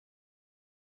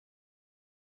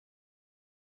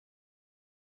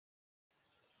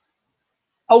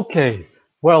Okay,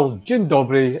 well, dzień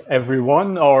dobry,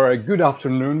 everyone, or good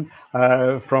afternoon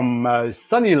from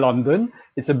sunny London.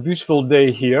 It's a beautiful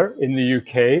day here in the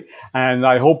UK, and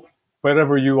I hope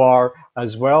wherever you are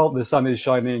as well, the sun is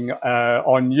shining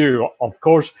on you. Of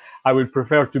course, I would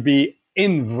prefer to be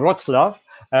in Wrocław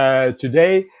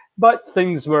today, but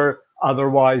things were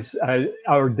otherwise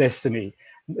our destiny.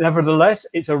 Nevertheless,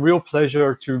 it's a real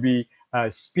pleasure to be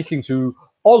speaking to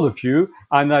all of you,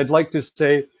 and I'd like to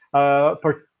say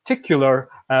particular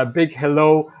big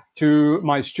hello to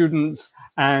my students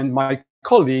and my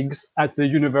colleagues at the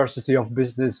University of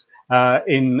Business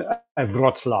in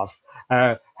Wrocław.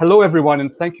 Hello, everyone,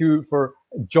 and thank you for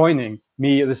joining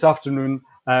me this afternoon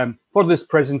for this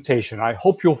presentation. I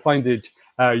hope you'll find it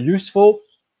useful.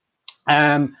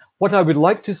 What I would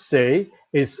like to say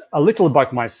is a little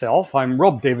about myself. I'm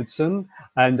Rob Davidson,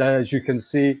 and as you can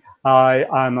see, I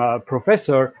am a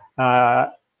professor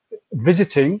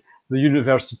visiting the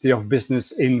University of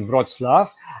Business in Wrocław.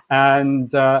 And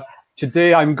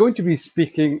today I'm going to be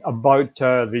speaking about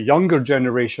the younger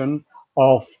generation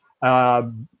of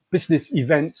business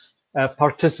events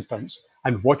participants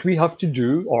and what we have to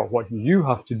do, or what you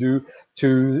have to do,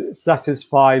 to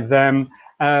satisfy them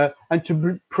and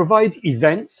to provide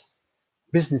events,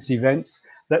 business events,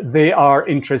 that they are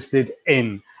interested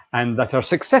in and that are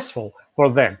successful for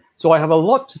them. So I have a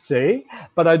lot to say,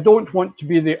 but I don't want to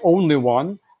be the only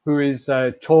one who is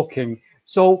talking.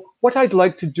 So what I'd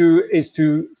like to do is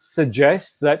to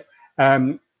suggest that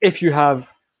if you have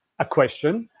a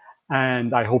question,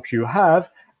 and I hope you have,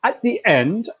 at the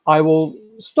end, I will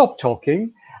stop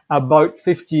talking about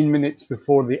 15 minutes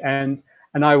before the end,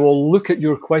 and I will look at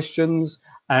your questions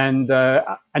and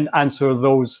answer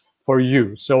those for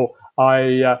you. So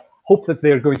I hope that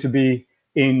they're going to be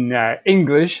in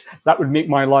English. That would make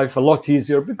my life a lot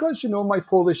easier because, you know, my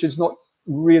Polish is not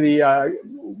really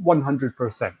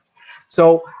 100%.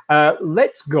 So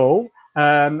let's go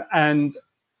and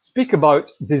speak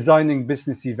about designing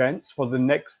business events for the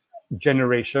next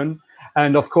generation.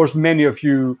 And of course, many of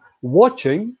you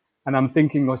watching, and I'm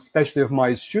thinking especially of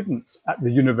my students at the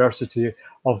University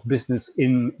of Business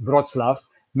in Wrocław,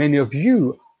 many of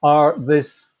you are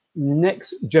this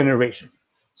next generation.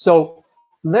 So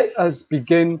let us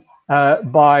begin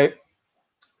by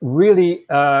really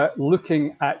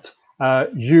looking at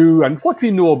you and what we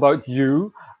know about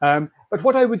you. But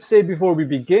what I would say before we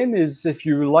begin is, if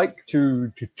you like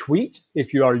to tweet,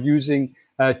 if you are using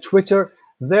Twitter,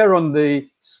 there on the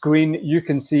screen you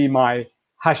can see my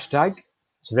hashtag.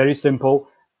 It's very simple,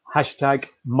 hashtag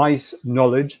Mice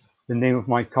Knowledge, the name of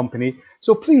my company.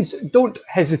 So please don't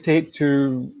hesitate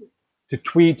to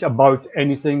tweet about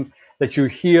anything that you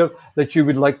hear that you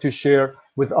would like to share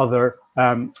with other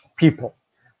people.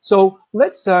 So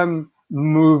let's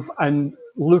move and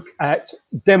look at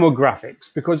demographics,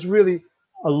 because really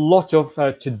a lot of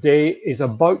today is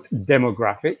about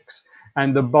demographics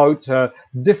and about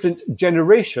different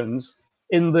generations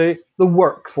in the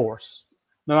workforce.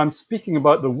 Now, I'm speaking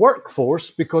about the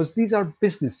workforce because these are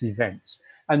business events,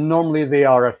 and normally they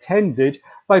are attended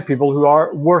by people who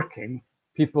are working,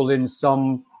 people in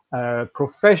some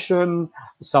profession,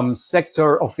 some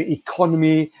sector of the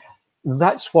economy.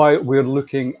 That's why we're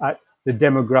looking at the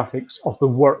demographics of the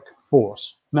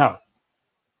workforce. Now,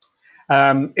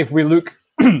 if we look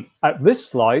at this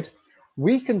slide,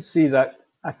 we can see that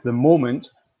at the moment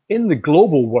in the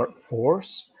global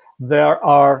workforce, there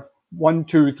are 1,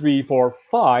 2, 3, 4,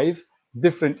 5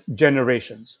 different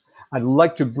generations. I'd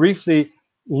like to briefly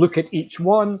look at each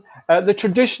one. The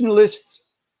traditionalists,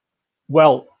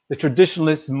 well, the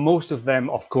traditionalists, most of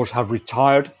them, of course, have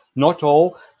retired. Not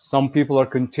all. Some people are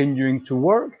continuing to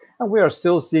work, and we are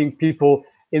still seeing people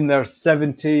in their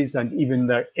 70s and even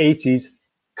their 80s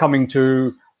coming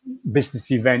to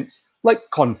business events like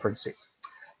conferences.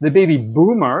 The baby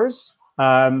boomers,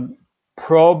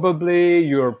 probably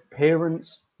your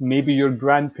parents, maybe your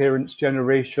grandparents'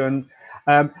 generation,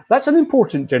 that's an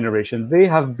important generation. They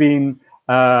have been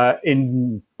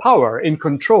in power, in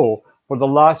control for the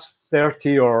last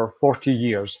 30 or 40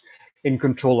 years, in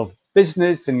control of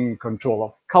business, in control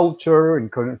of culture,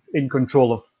 in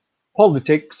control of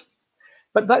politics.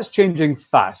 But that's changing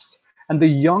fast. And the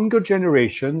younger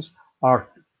generations are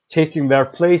taking their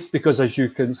place because, as you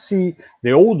can see,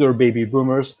 the older baby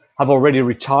boomers have already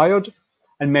retired,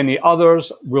 and many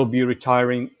others will be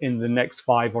retiring in the next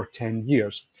 5 or 10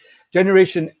 years.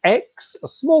 Generation X, a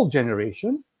small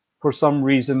generation, for some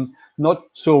reason, not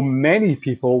so many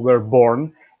people were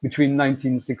born between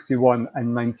 1961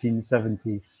 and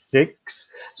 1976.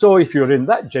 So if you're in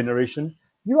that generation,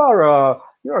 you're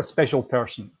a special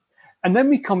person. And then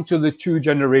we come to the two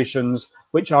generations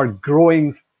which are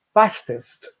growing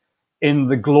fastest in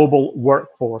the global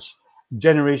workforce.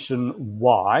 Generation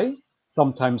Y,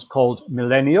 sometimes called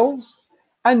millennials,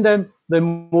 and then the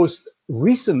most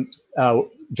recent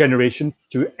generation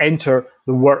to enter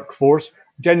the workforce,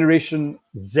 Generation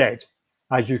Z.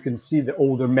 As you can see, the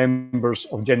older members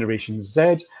of Generation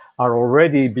Z are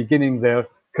already beginning their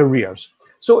careers.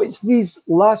 So it's these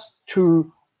last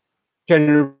two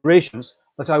generations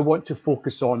that I want to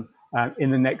focus on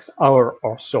in the next hour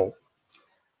or so.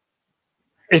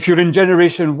 If you're in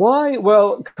Generation Y,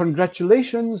 well,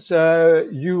 congratulations,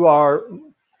 you are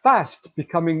fast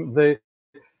becoming the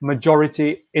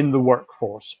majority in the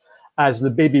workforce. As the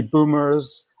baby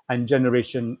boomers and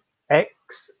Generation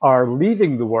X are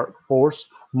leaving the workforce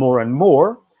more and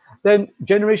more, then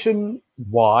Generation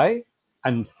Y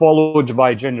and followed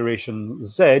by Generation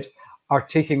Z are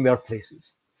taking their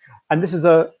places. And this is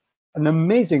an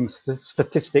amazing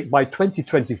statistic. By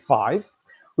 2025,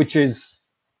 which is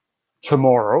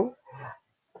tomorrow,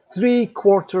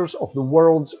 3/4 of the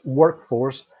world's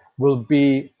workforce will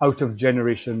be out of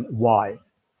Generation Y.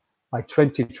 By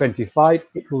 2025,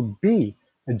 it will be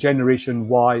a Generation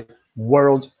Y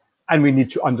world, and we need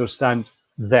to understand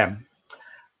them.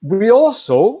 We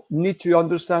also need to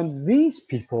understand these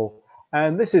people,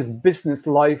 and this is Business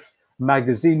Life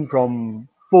magazine from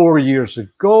 4 years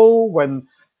ago, when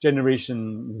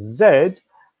Generation Z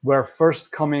were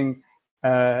first coming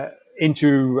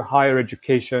into higher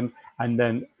education and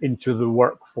then into the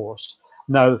workforce.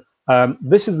 Now,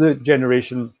 this is the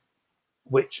generation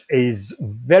which is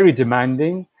very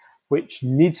demanding, which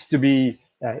needs to be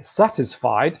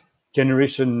satisfied,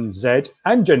 Generation Z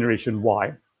and Generation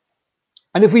Y.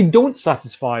 And if we don't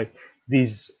satisfy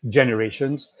these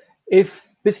generations,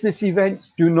 if business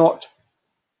events do not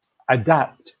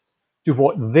adapt to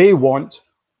what they want,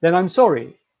 then I'm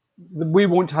sorry, we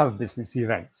won't have business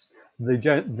events.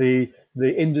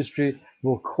 The industry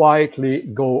will quietly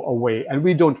go away, and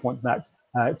we don't want that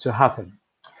to happen.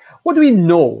 What do we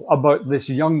know about this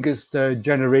youngest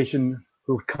generation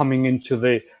who are coming into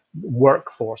the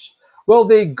workforce? Well,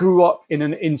 they grew up in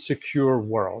an insecure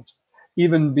world.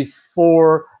 Even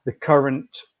before the current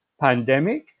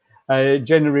pandemic,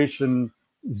 Generation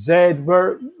Z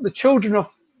were the children of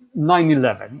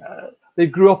 9/11. They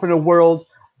grew up in a world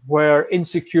where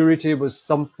insecurity was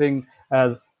something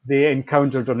they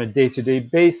encountered on a day-to-day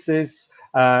basis,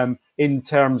 in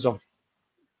terms of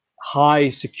high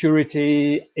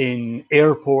security in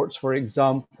airports, for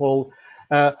example.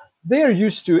 They're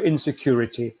used to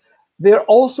insecurity. They're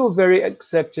also very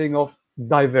accepting of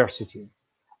diversity.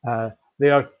 They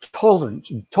are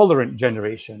tolerant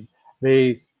generation.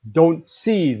 They don't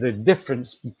see the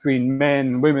difference between men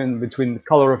and women, between the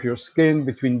color of your skin,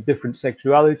 between different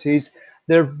sexualities.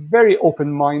 They're very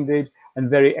open-minded and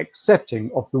very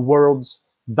accepting of the world's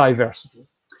diversity.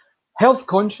 Health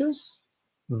conscious,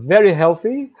 very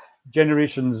healthy.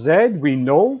 Generation Z, we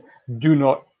know, do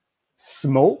not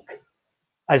smoke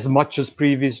as much as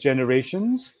previous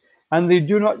generations, and they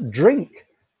do not drink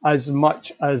as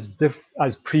much as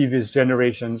previous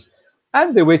generations,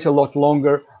 and they wait a lot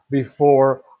longer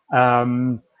before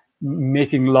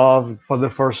making love for the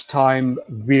first time.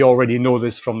 We already know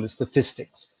this from the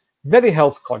statistics. Very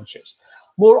health conscious,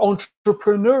 more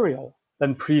entrepreneurial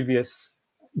than previous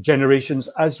generations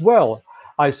as well.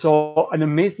 I saw an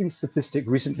amazing statistic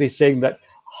recently saying that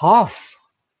half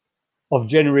of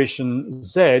Generation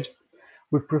Z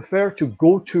would prefer to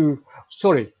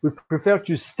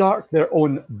start their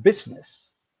own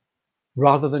business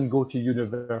rather than go to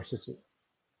university.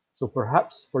 So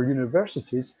perhaps for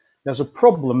universities, there's a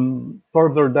problem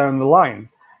further down the line,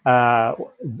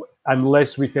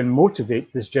 unless we can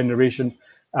motivate this generation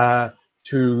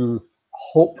to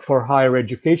hope for higher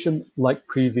education like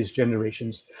previous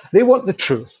generations. They want the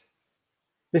truth.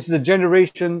 This is a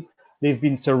generation, they've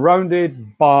been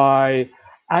surrounded by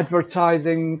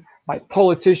advertising, by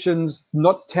politicians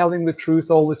not telling the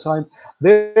truth all the time.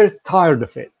 They're tired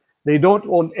of it. They don't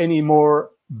want any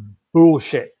more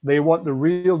bullshit. They want the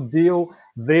real deal.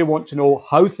 They want to know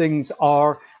how things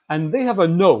are, and they have a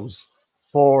nose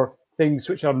for things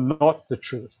which are not the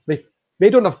truth. They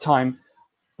don't have time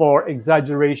for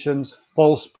exaggerations,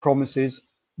 false promises.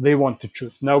 They want the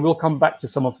truth. Now, we'll come back to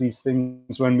some of these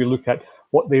things when we look at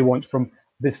what they want from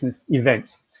business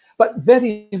events. But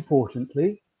very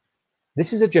importantly,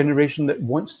 this is a generation that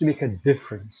wants to make a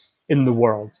difference in the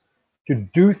world, to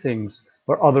do things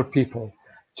for other people,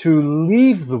 to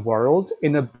leave the world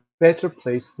in a better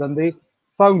place than they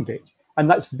found it. And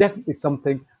that's definitely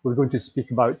something we're going to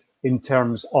speak about in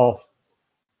terms of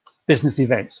business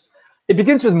events. It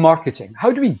begins with marketing.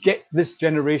 How do we get this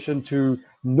generation to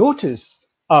notice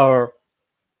our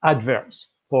adverts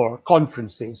for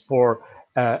conferences, for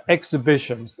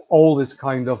exhibitions, all this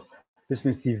kind of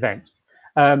business event.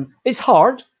 It's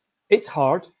hard. It's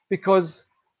hard because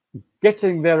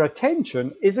getting their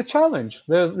attention is a challenge.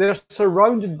 They're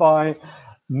surrounded by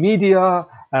media,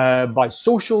 by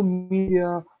social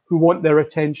media who want their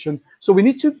attention. So we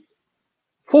need to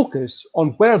focus on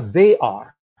where they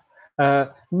are.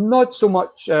 Not so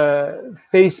much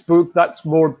Facebook, that's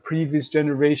more previous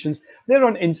generations. They're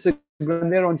on Instagram,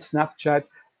 they're on Snapchat.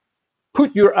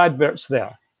 Put your adverts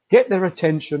there. Get their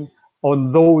attention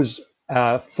on those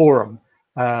forums,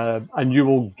 and you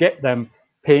will get them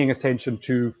paying attention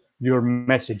to your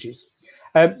messages.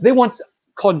 They want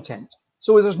content.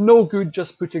 So there's no good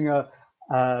just putting a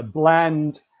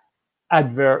bland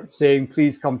advert saying,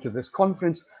 please come to this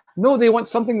conference. No, they want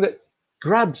something that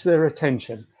grabs their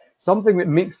attention, something that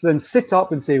makes them sit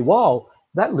up and say, wow,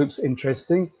 that looks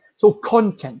interesting. So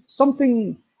content,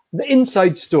 something, the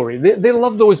inside story. They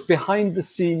love those behind the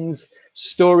scenes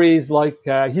stories, like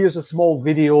here's a small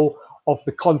video of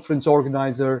the conference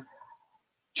organizer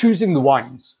choosing the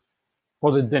wines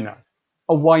for the dinner,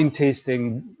 a wine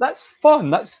tasting. That's fun.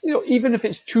 That's, you know, even if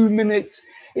it's 2 minutes,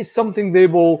 it's something they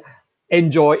will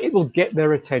enjoy. It will get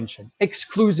their attention.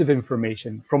 Exclusive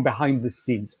information from behind the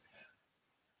scenes.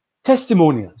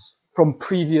 Testimonials from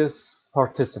previous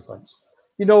participants.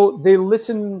 You know, they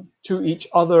listen to each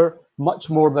other much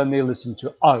more than they listen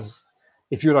to us.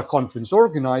 If you're a conference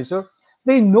organizer,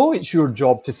 they know it's your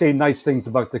job to say nice things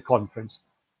about the conference,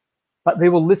 but they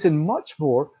will listen much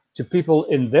more to people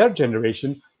in their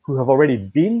generation who have already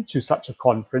been to such a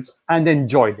conference and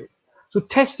enjoyed it. So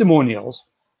testimonials,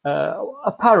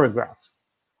 a paragraph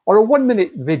or a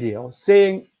 1-minute video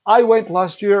saying, I went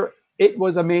last year, it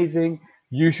was amazing,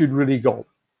 you should really go.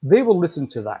 They will listen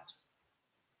to that.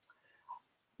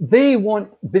 They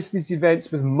want business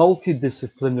events with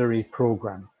multidisciplinary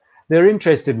program. They're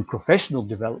interested in professional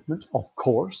development, of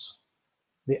course.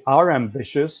 They are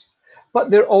ambitious, but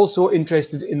they're also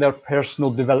interested in their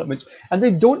personal development, and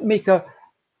they don't make a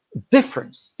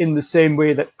difference in the same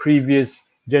way that previous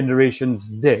generations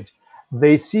did.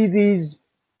 They see these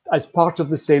as part of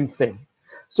the same thing.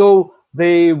 So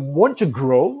they want to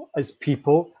grow as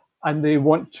people, and they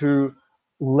want to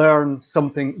learn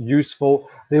something useful.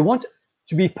 They want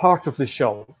to be part of the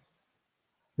show.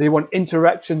 They want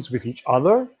interactions with each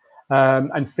other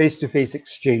and face-to-face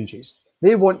exchanges.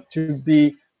 They want to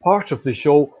be part of the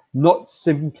show, not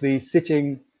simply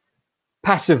sitting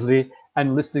passively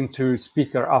and listening to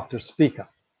speaker after speaker.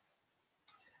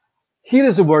 Here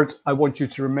is a word I want you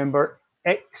to remember: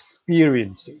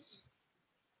 experiences.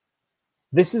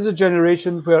 This is a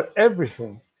generation where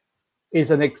everything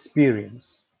is an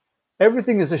experience.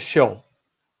 Everything is a show.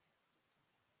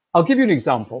 I'll give you an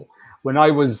example. When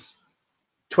I was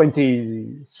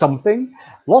 20-something,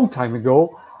 long time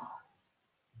ago,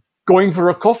 going for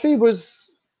a coffee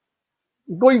was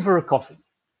going for a coffee.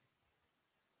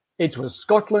 It was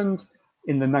Scotland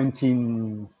in the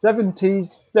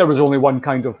 1970s. There was only one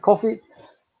kind of coffee.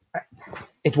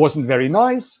 It wasn't very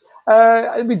nice.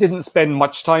 We didn't spend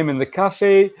much time in the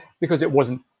cafe because it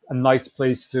wasn't a nice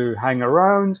place to hang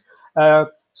around.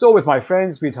 So with my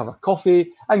friends, we'd have a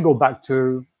coffee and go back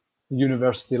to the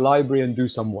university library and do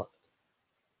some work.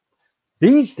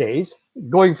 These days,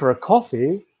 going for a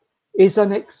coffee is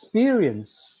an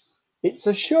experience. It's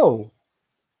a show.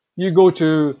 You go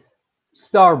to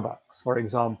Starbucks, for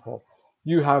example.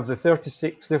 You have the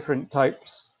 36 different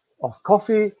types of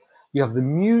coffee. You have the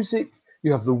music.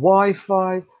 You have the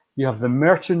Wi-Fi. You have the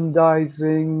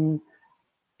merchandising.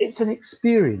 It's an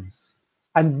experience.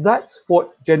 And that's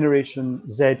what Generation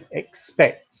Z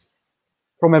expects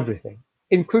from everything,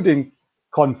 including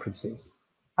conferences.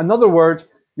 Another word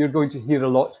you're going to hear a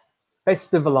lot: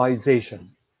 festivalization.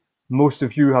 Most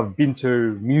of you have been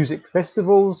to music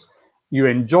festivals. You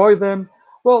enjoy them.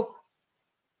 Well,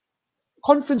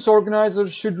 conference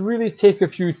organizers should really take a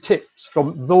few tips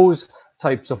from those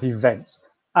types of events,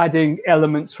 adding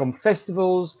elements from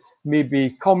festivals, maybe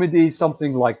comedy,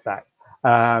 something like that.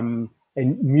 And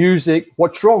music,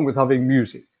 what's wrong with having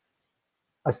music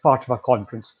as part of a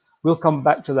conference? We'll come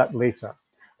back to that later.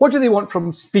 What do they want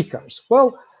from speakers?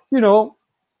 Well, you know,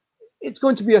 it's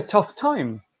going to be a tough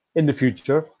time in the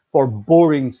future for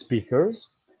boring speakers,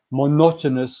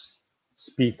 monotonous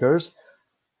speakers.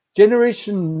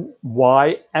 Generation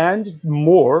Y and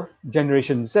more,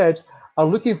 Generation Z, are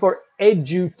looking for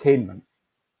edutainment.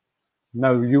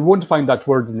 Now, you won't find that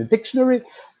word in the dictionary,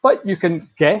 but you can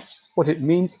guess what it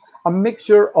means: a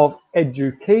mixture of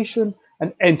education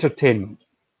and entertainment.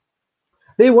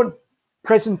 They want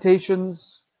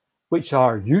presentations which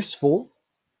are useful,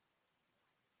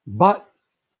 but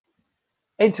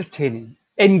entertaining.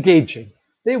 engaging.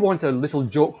 They want a little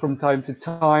joke from time to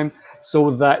time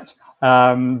so that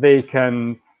they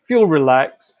can feel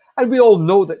relaxed. And we all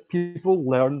know that people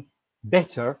learn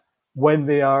better when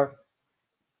they are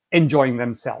enjoying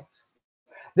themselves.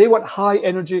 They want high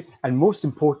energy and, most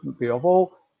importantly of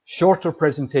all, shorter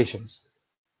presentations.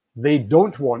 They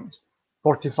don't want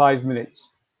 45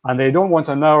 minutes and they don't want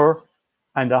an hour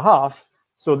and a half.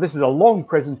 So this is a long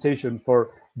presentation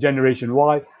for Generation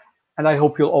Y, and I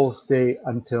hope you'll all stay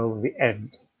until the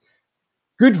end.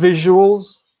 Good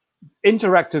visuals,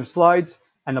 interactive slides,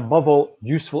 and above all,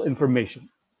 useful information.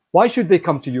 Why should they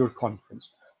come to your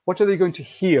conference? What are they going to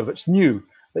hear that's new,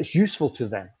 that's useful to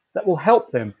them, that will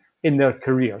help them in their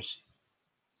careers?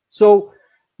 So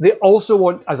they also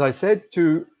want, as I said,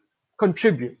 to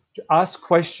contribute, to ask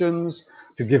questions,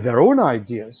 to give their own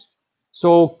ideas.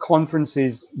 So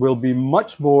conferences will be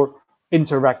much more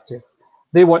interactive.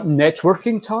 They want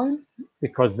networking time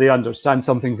because they understand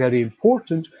something very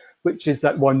important, which is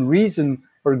that one reason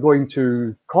for going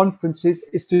to conferences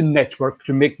is to network,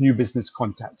 to make new business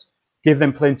contacts. Give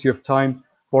them plenty of time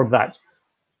for that.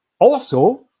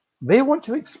 Also, they want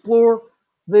to explore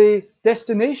the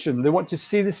destination. They want to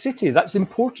see the city. That's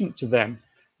important to them.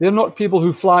 They're not people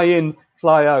who fly in,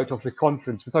 fly out of the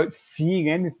conference without seeing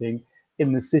anything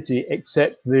in the city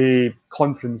except the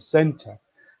conference center.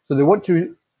 So they want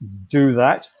to do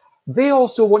that. They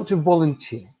also want to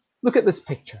volunteer. Look at this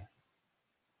picture.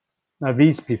 Now,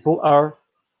 these people are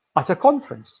at a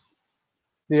conference.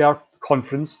 They are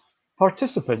conference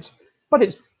participants, but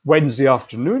it's Wednesday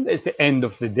afternoon, it's the end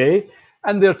of the day,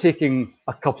 and they're taking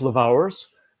a couple of hours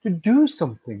to do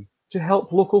something to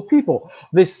help local people.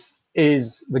 This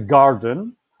is the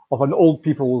garden of an old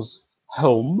people's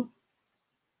home,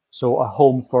 so a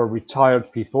home for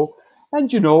retired people.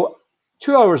 And you know,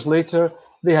 2 hours later,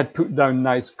 they had put down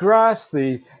nice grass,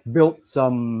 they built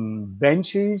some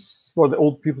benches for the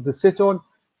old people to sit on.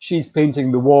 She's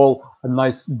painting the wall a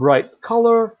nice bright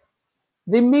color.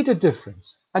 They made a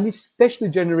difference, and especially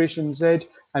Generation Z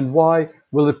and Y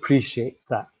will appreciate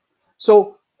that.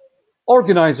 So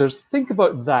organizers, think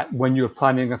about that when you're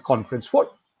planning a conference.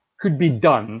 What could be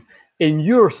done in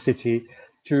your city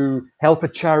to help a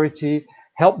charity,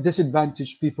 help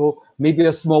disadvantaged people, maybe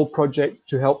a small project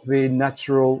to help the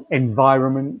natural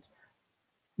environment?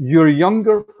 Your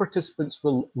younger participants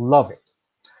will love it.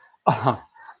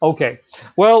 Okay,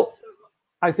 well,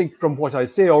 I think from what I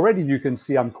say already, you can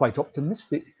see I'm quite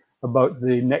optimistic about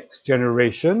the next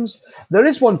generations. There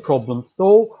is one problem,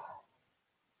 though.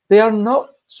 They are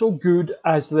not so good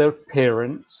as their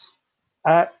parents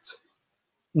at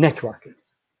networking,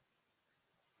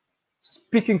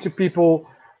 speaking to people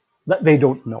that they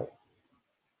don't know.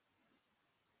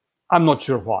 I'm not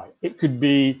sure why. It could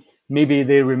be maybe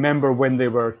they remember when they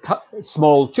were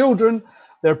small children,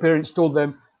 their parents told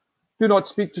them, do not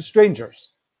speak to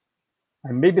strangers.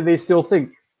 And maybe they still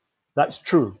think that's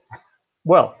true.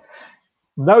 Well,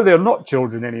 now they're not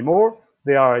children anymore.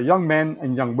 They are young men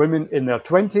and young women in their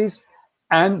 20s,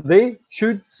 and they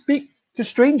should speak to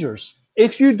strangers.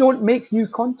 If you don't make new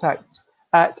contacts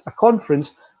at a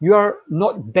conference, you are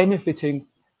not benefiting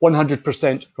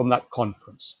 100% from that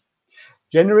conference.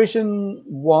 Generation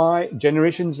Y,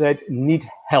 Generation Z need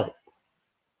help,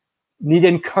 need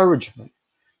encouragement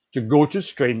to go to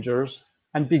strangers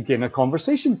and begin a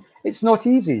conversation. It's not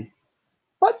easy.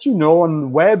 But you know, on the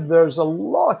web, there's a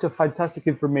lot of fantastic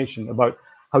information about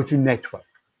how to network.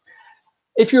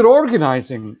 If you're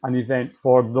organizing an event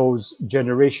for those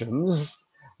generations,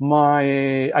 my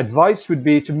advice would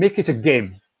be to make it a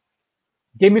game,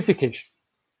 gamification.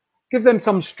 Give them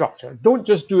some structure. Don't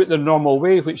just do it the normal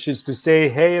way, which is to say,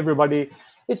 hey, everybody,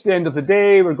 it's the end of the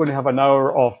day. We're going to have an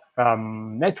hour of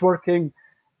networking.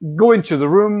 Go into the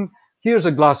room. Here's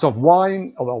a glass of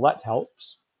wine. Oh, well, that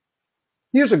helps.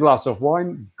 Here's a glass of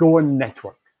wine. Go and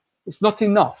network. It's not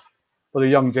enough for the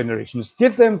young generations.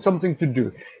 Give them something to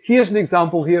do. Here's an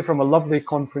example here from a lovely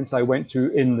conference I went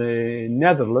to in the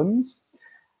Netherlands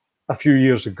a few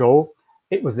years ago.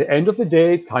 It was the end of the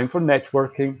day, time for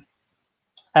networking.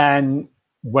 And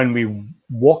when we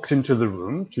walked into the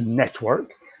room to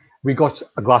network, we got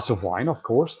a glass of wine, of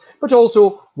course, but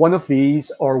also one of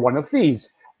these or one of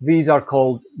these. These are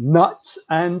called nuts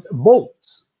and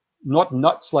bolts. Not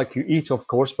nuts like you eat, of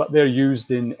course, but they're used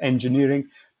in engineering.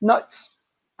 Nuts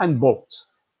and bolts.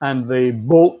 And the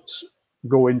bolts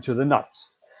go into the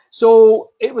nuts.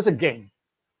 So it was a game.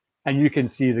 And you can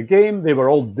see the game. They were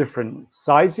all different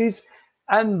sizes.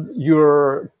 And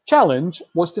your challenge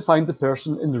was to find the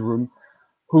person in the room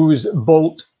whose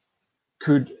bolt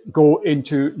could go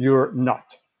into your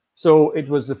nut. So it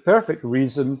was the perfect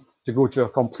reason to go to a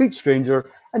complete stranger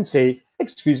and say,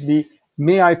 excuse me,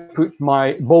 May I put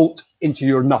my bolt into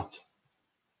your nut?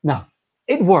 Now,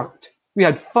 it worked. We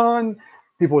had fun.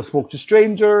 People spoke to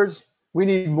strangers. We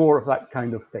need more of that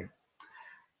kind of thing.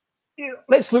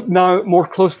 Let's look now more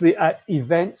closely at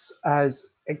events as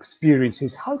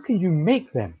experiences. How can you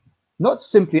make them? Not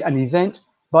simply an event,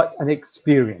 but an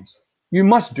experience. You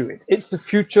must do it. It's the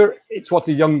future. It's what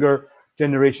the younger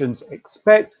generations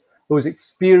expect. Those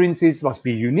experiences must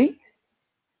be unique,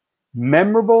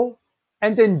 memorable,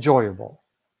 and enjoyable.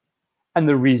 And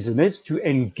the reason is to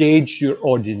engage your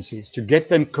audiences, to get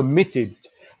them committed,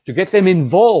 to get them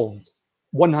involved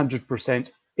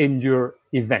 100% in your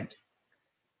event.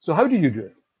 So how do you do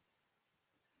it?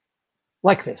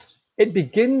 Like this. It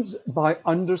begins by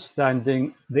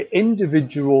understanding the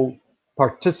individual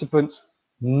participants'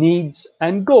 needs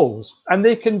and goals. And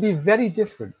they can be very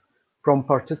different from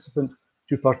participant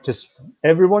to participant.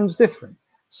 Everyone's different.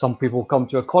 Some people come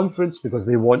to a conference because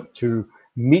they want to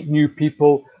meet new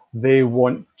people. They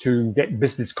want to get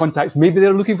business contacts. Maybe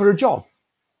they're looking for a job,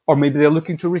 or maybe they're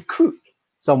looking to recruit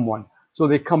someone. So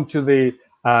they come to the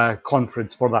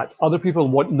conference for that. Other people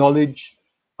want knowledge,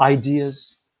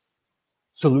 ideas,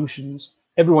 solutions.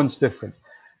 Everyone's different.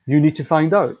 You need to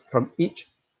find out from each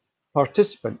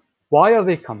participant, why are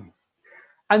they coming?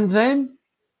 And then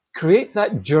create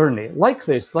that journey like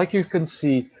this, like you can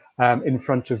see in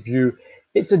front of you.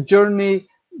 It's a journey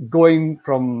going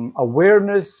from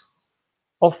awareness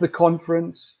of the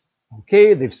conference.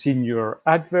 Okay, they've seen your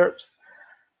advert.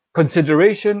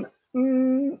 Consideration,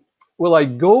 will I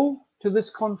go to this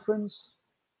conference?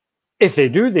 If they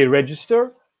do, they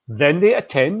register, then they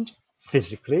attend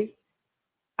physically,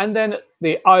 and then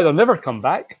they either never come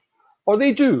back or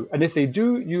they do. And if they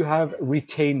do, you have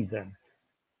retained them.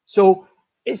 So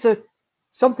it's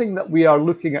something that we are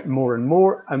looking at more and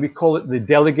more, and we call it the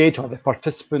delegate or the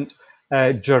participant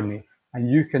journey.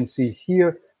 And you can see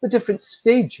here the different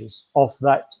stages of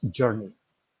that journey.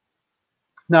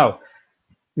 Now,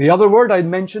 the other word I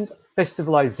mentioned,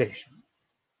 festivalization.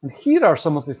 And here are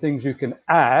some of the things you can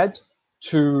add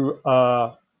to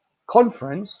a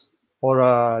conference or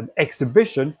an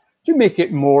exhibition to make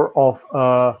it more of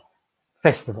a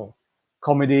festival.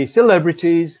 Comedy,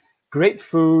 celebrities, great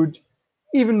food,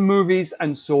 even movies,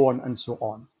 and so on and so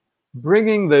on.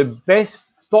 Bringing the best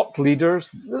thought leaders,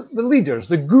 the leaders,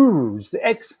 the gurus, the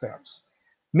experts.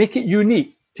 Make it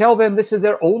unique. Tell them this is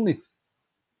their only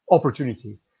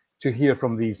opportunity to hear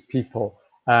from these people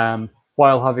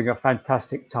while having a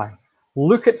fantastic time.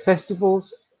 Look at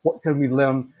festivals. What can we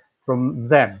learn from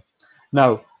them?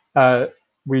 Now,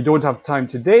 we don't have time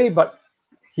today, but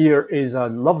here is a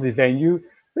lovely venue,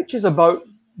 which is about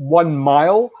 1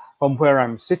 mile from where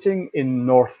I'm sitting in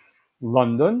North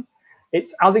London.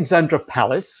 It's Alexandra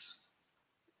Palace,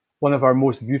 one of our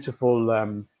most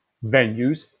beautiful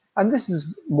venues. And this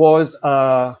was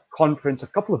a conference a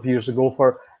couple of years ago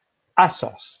for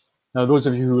ASOS. Now, those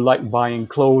of you who like buying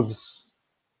clothes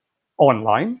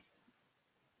online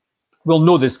will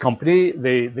know this company.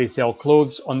 They sell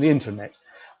clothes on the internet.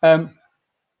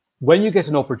 When you get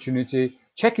an opportunity,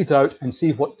 check it out and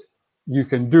see what you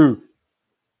can do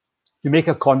to make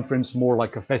a conference more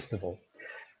like a festival.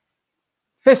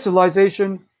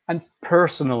 Festivalization and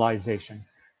personalization,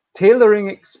 tailoring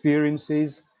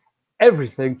experiences,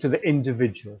 everything to the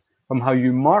individual, from how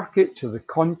you market to the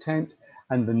content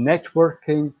and the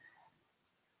networking.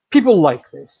 People like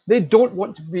this. They don't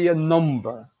want to be a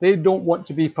number. They don't want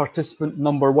to be participant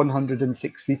number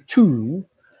 162.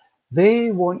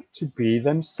 They want to be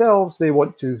themselves. They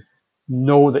want to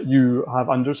know that you have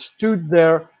understood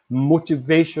their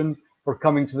motivation for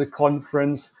coming to the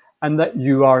conference and that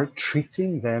you are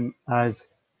treating them as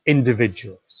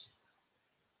individuals.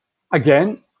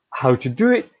 Again, how to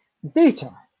do it?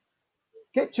 Data.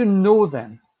 Get to know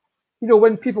them. You know,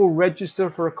 when people register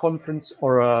for a conference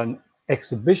or an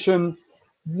exhibition,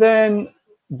 then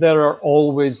there are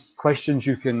always questions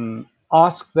you can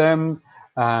ask them.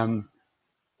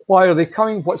 Why are they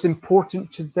coming? What's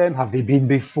important to them? Have they been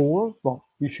before? Well,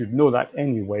 you should know that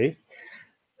anyway.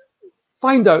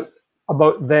 Find out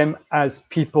about them as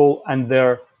people and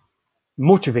their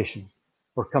motivation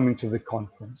for coming to the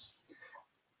conference.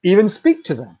 Even speak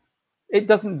to them. It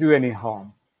doesn't do any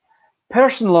harm.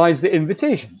 Personalize the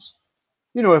invitations.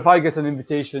 You know, if I get an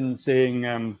invitation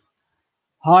saying,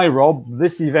 hi, Rob,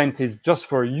 this event is just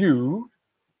for you,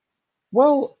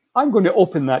 well, I'm going to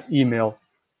open that email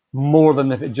more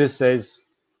than if it just says,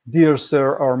 dear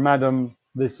sir or madam,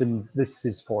 this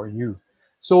is for you.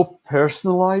 So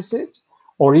personalize it,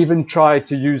 or even try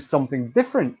to use something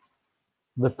different.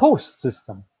 The post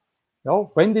system. You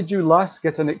know, when did you last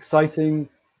get an exciting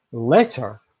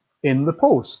letter in the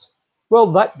post?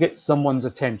 Well, that gets someone's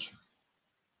attention.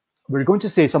 We're going to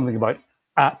say something about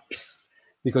apps,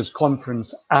 because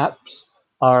conference apps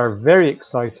are very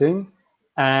exciting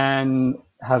and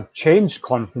have changed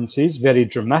conferences very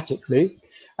dramatically,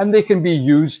 and they can be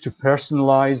used to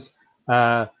personalize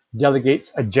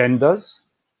delegates' agendas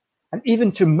and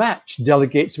even to match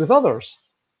delegates with others.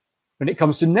 When it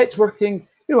comes to networking,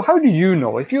 how do you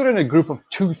know, if you're in a group of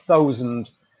 2,000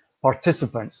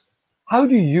 participants, how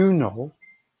do you know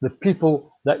the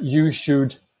people that you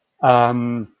should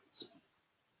spend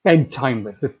time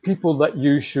with, the people that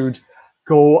you should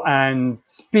go and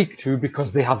speak to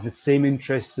because they have the same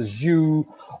interests as you,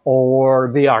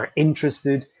 or they are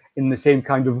interested in the same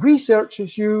kind of research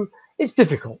as you? It's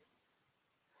difficult.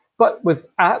 But with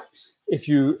apps, if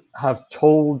you have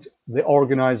told the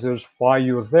organizers why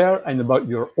you're there and about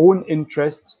your own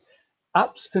interests,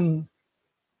 apps can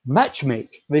matchmake.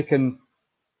 They can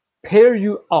pair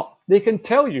you up. They can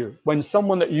tell you when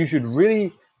someone that you should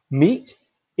really meet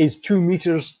is 2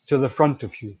 meters to the front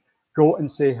of you. Go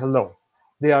and say hello.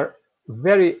 They are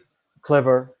very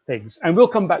clever things. And we'll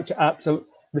come back to apps a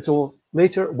little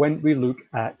later when we look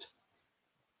at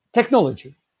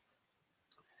technology.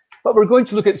 But we're going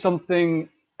to look at something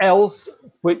else,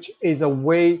 which is a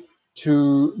way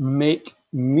to make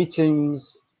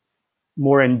meetings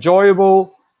more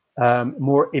enjoyable,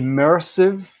 more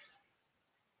immersive,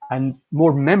 and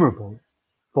more memorable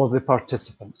for the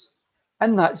participants.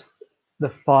 And that's the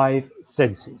 5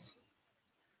 senses.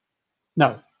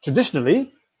 Now,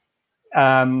 traditionally,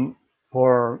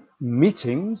 for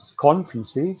meetings,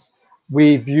 conferences,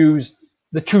 we've used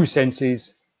the 2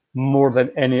 senses more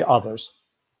than any others: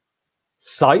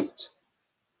 sight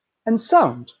and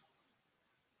sound,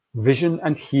 vision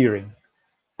and hearing.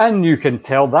 And you can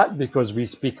tell that because we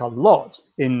speak a lot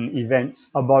in events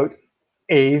about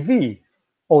AV,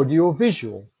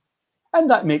 audio-visual. And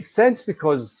that makes sense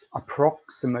because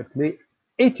approximately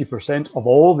 80% of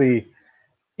all the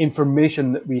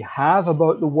information that we have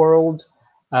about the world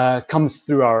comes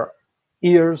through our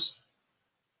ears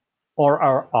or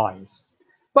our eyes.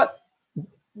 But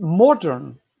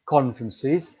modern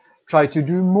conferences try to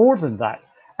do more than that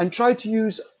and try to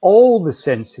use all the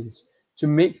senses to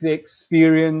make the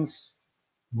experience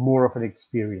more of an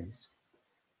experience.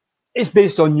 It's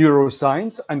based on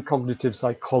neuroscience and cognitive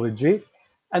psychology,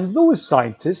 and those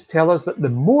scientists tell us that the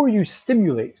more you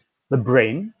stimulate the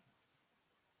brain,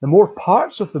 the more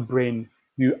parts of the brain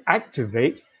you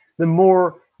activate, the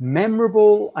more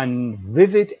memorable and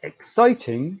vivid,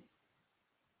 exciting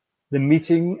the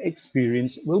meeting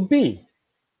experience will be.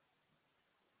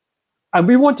 And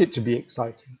we want it to be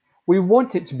exciting. We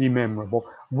want it to be memorable.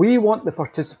 We want the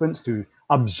participants to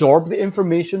absorb the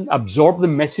information, absorb the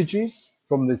messages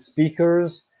from the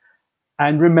speakers,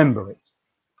 and remember it.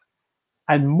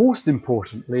 And most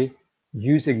importantly,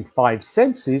 using 5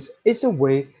 senses is a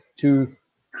way to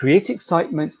create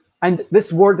excitement. And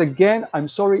this word again, I'm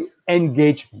sorry,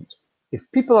 engagement. If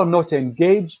people are not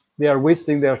engaged, they are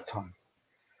wasting their time.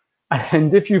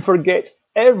 And if you forget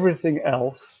everything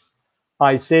else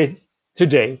I say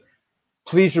today,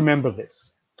 please remember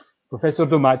this. Professor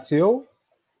Davidson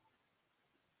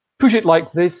put it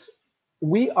like this: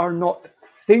 we are not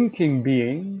thinking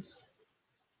beings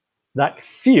that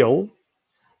feel,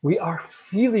 we are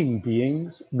feeling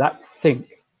beings that think.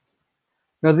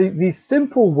 Now, these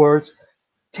simple words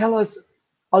tell us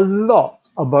a lot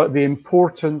about the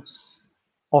importance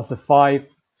of the 5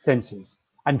 senses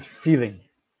and feeling.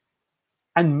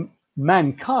 And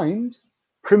mankind,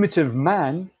 primitive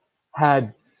man,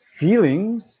 had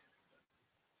feelings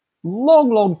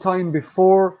long time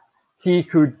before he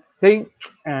could think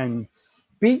and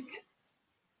speak.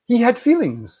 He had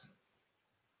feelings: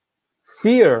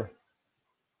 fear,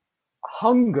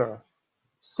 hunger,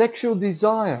 sexual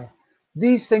desire.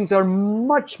 These things are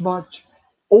much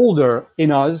older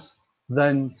in us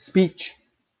than speech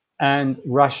and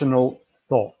rational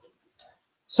thought.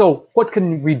 So what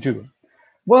can we do?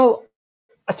 Well,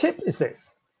 a tip is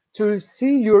this: to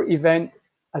see your event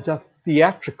as a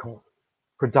theatrical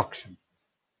production,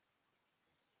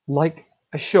 like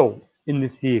a show in the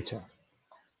theatre.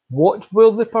 What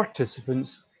will the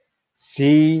participants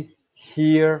see,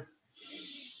 hear,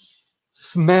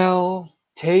 smell,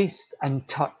 taste, and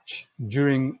touch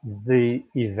during the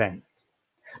event?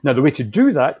 Now, the way to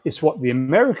do that is what the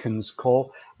Americans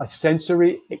call a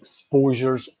sensory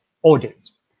exposures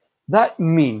audit. That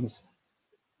means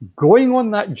going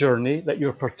on that journey that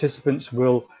your participants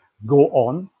will go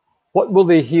on. What will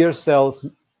they hear,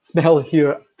 smell,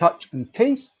 hear, touch, and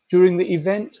taste during the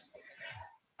event?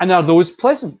 And are those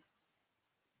pleasant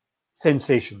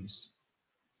sensations?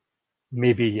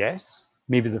 Maybe yes.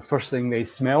 Maybe the first thing they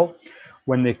smell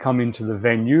when they come into the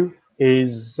venue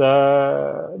is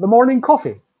the morning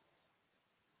coffee.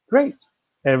 Great,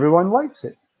 everyone likes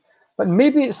it. But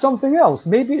maybe it's something else.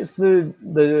 Maybe it's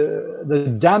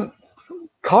the damp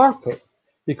carpet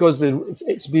because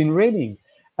it's been raining.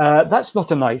 That's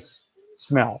not a nice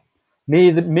smell.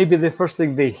 Maybe the first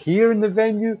thing they hear in the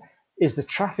venue is the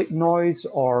traffic noise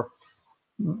or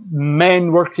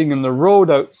men working in the road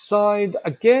outside.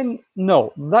 Again,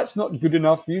 no, that's not good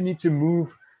enough. You need to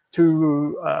move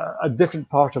to a different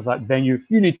part of that venue.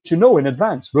 You need to know in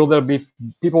advance, will there be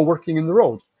people working in the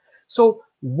road? So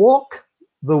walk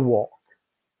the walk.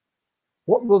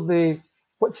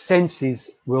 What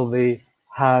senses will they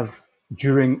have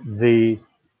during the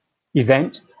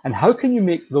event? And how can you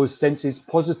make those senses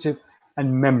positive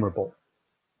and memorable?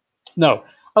 Now,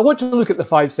 I want to look at the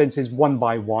 5 senses one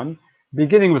by one,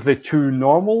 beginning with the 2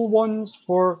 normal ones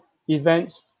for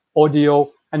events,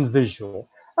 audio and visual.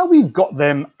 And we've got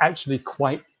them actually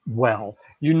quite well.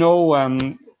 You know,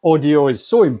 audio is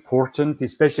so important,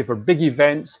 especially for big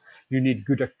events. You need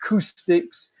good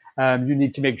acoustics. You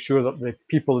need to make sure that the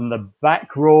people in the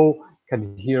back row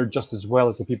can hear just as well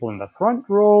as the people in the front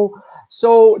row.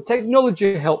 So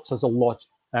technology helps us a lot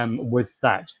with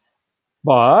that.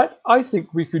 But I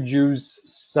think we could use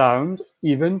sound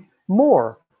even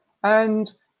more.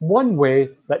 And one way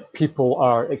that people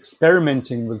are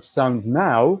experimenting with sound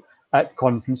now at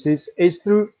conferences is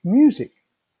through music.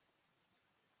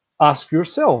 Ask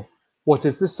yourself, what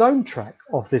is the soundtrack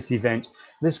of this event?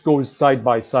 This goes side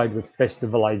by side with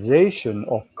festivalization,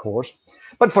 of course.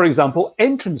 But for example,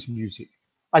 entrance music.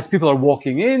 As people are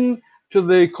walking in to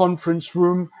the conference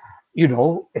room, you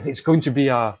know, if it's going to be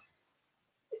a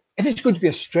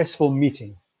stressful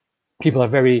meeting, people are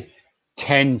very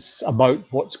tense about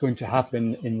what's going to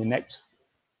happen in the next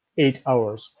 8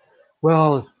 hours.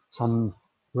 Well, some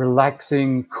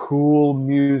relaxing, cool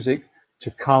music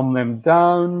to calm them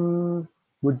down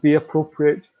would be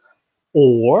appropriate.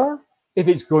 Or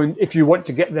if you want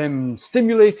to get them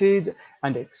stimulated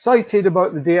and excited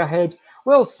about the day ahead,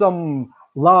 well, some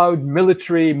loud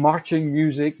military marching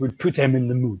music would put them in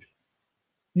the mood.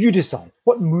 You decide,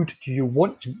 what mood do you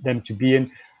want them to be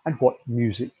in and what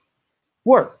music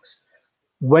works.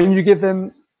 When you give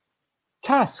them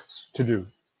tasks to do,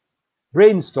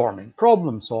 brainstorming,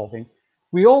 problem solving,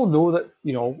 we all know that,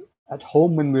 you know, at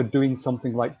home when we're doing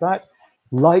something like that,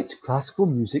 light classical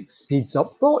music speeds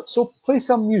up thought. So play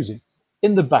some music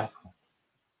in the background.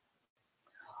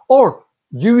 Or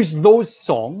use those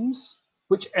songs,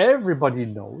 which everybody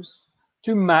knows,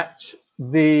 to match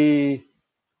the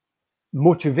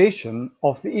motivation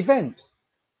of the event.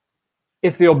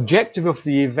 If the objective of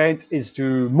the event is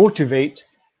to motivate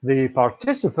the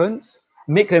participants,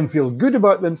 make them feel good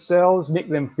about themselves, make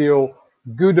them feel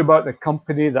good about the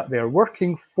company that they're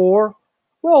working for,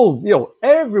 well, you know,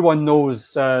 everyone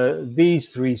knows these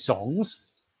 3 songs.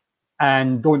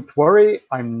 And don't worry,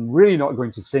 I'm really not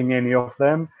going to sing any of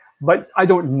them, but I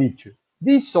don't need to.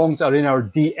 These songs are in our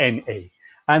DNA,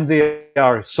 and they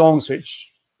are songs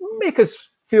which make us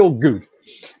feel good,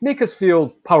 make us feel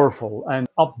powerful and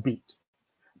upbeat.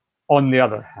 On the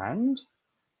other hand,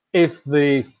 if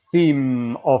the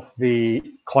theme of the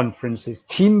conference is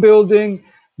team building,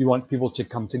 you want people to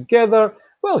come together,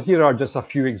 well, here are just a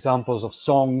few examples of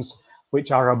songs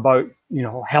which are about, you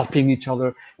know, helping each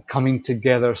other, coming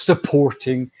together,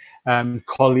 supporting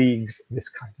colleagues, this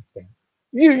kind of thing.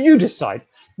 You decide.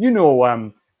 You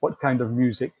know what kind of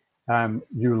music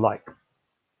you like.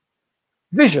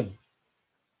 Vision,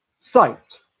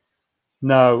 sight.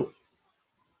 Now,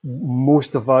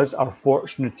 most of us are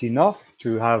fortunate enough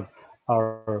to have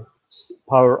our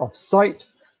power of sight.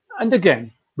 And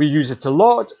again, we use it a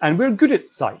lot and we're good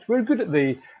at sight. We're good at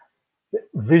the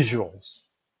visuals,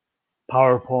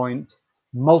 PowerPoint,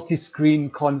 multi-screen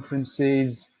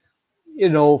conferences, you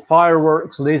know,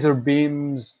 fireworks, laser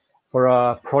beams for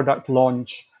a product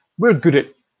launch. We're good at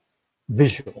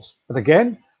visuals. But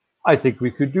again, I think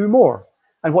we could do more.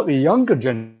 And what the younger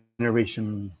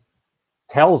generation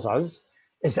tells us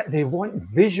is that they want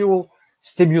visual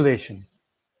stimulation,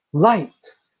 light,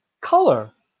 color.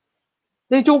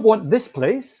 They don't want this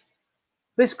place,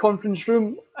 this conference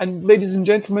room. And ladies and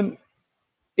gentlemen,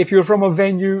 if you're from a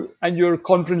venue and your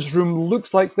conference room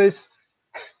looks like this,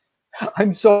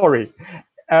 I'm sorry.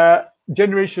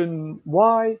 Generation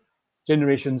Y,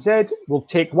 Generation Z will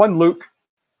take one look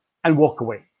and walk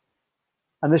away.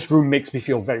 And this room makes me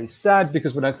feel very sad,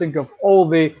 because when I think of all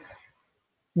the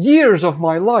years of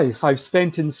my life I've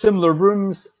spent in similar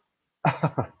rooms,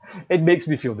 it makes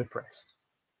me feel depressed.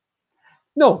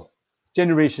 No,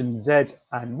 Generation Z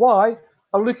and Y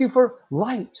are looking for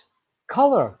light,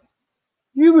 color.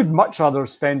 You would much rather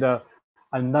spend a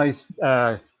nice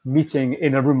meeting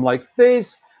in a room like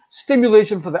this,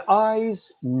 stimulation for the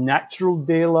eyes, natural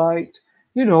daylight,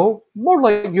 you know, more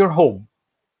like your home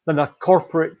than a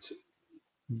corporate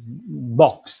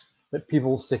box that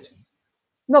people sit in.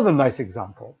 Another nice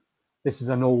example. This is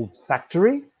an old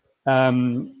factory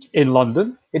in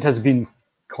London. It has been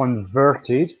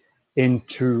converted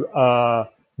into a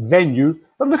venue,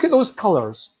 but look at those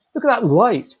colors. Look at that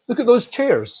light. Look at those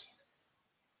chairs.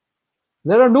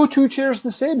 There are no two chairs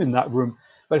the same in that room,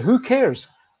 but who cares?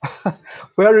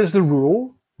 Where is the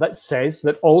rule that says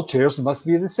that all chairs must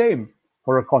be the same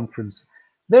for a conference?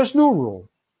 There's no rule.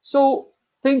 So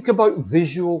think about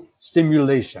visual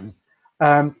stimulation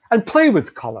and play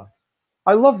with color.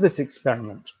 I love this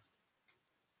experiment.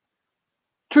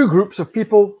 Two groups of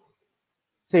people,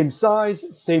 same size,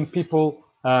 same people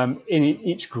in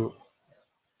each group.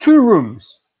 Two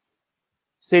rooms,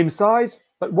 same size,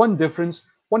 but one difference.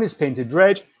 One is painted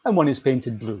red and one is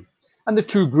painted blue. And the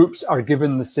two groups are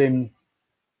given the same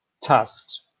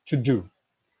tasks to do.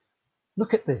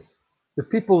 Look at this. The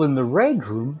people in the red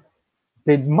room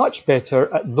did much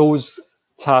better at those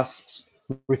tasks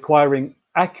requiring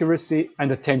accuracy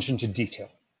and attention to detail.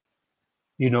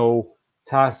 You know,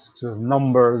 tasks of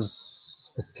numbers,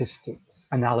 statistics,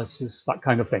 analysis, that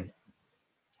kind of thing.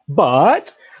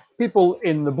 But people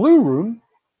in the blue room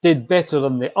did better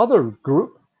than the other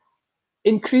group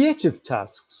in creative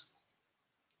tasks,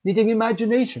 needing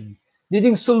imagination,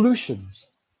 needing solutions.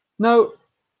 Now,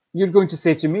 you're going to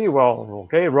say to me, well,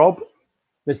 okay, Rob,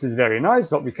 this is very nice,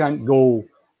 but we can't go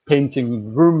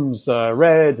painting rooms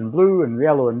red and blue and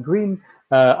yellow and green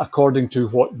according to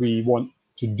what we want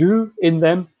to do in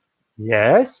them.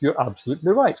 Yes, you're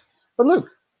absolutely right. But look,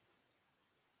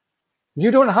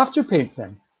 you don't have to paint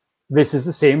them. This is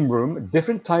the same room at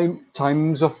different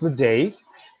times of the day,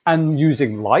 and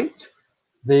using light,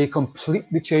 they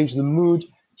completely change the mood,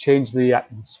 change the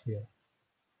atmosphere.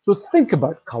 So think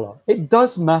about color. It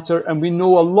does matter, and we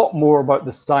know a lot more about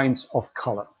the science of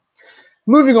color.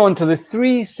 Moving on to the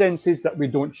three senses that we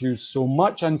don't use so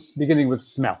much, and beginning with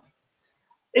smell.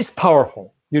 It's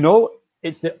powerful. You know,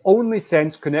 it's the only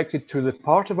sense connected to the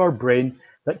part of our brain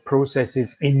that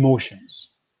processes emotions.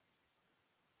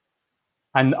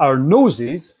 And our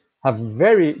noses have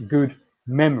very good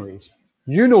memories.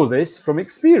 You know this from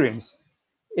experience.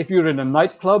 If you're in a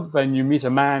nightclub and you meet a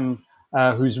man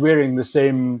who's wearing the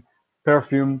same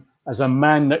perfume as a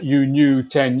man that you knew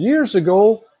 10 years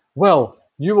ago, well,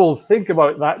 you will think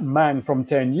about that man from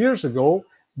 10 years ago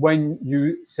when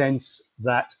you sense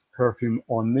that perfume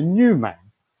on the new man.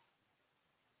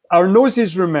 Our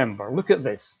noses remember. Look at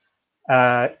this.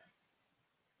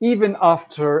 Even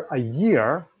after a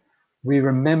year, we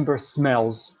remember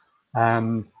smells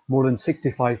more than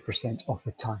 65% of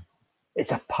the time.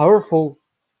 It's a powerful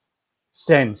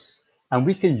sense, and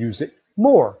we can use it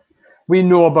more. We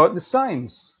know about the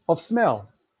science of smell.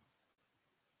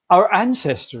 Our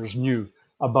ancestors knew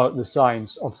about the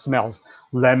science of smells.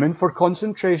 Lemon for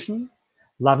concentration,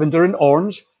 lavender and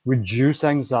orange reduce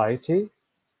anxiety.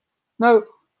 Now,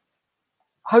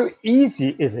 how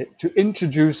easy is it to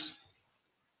introduce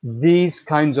these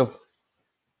kinds of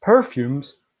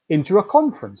perfumes into a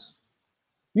conference?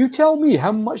 You tell me,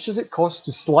 how much does it cost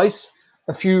to slice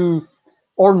a few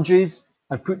oranges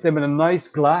and put them in a nice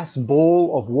glass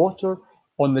bowl of water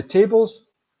on the tables?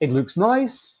 It looks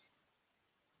nice.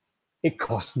 It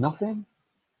costs nothing,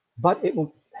 but it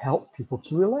will help people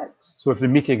to relax. So if the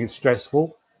meeting is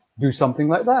stressful, do something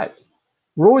like that.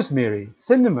 Rosemary,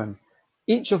 cinnamon,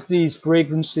 each of these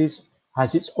fragrances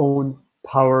has its own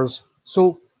powers.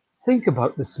 So think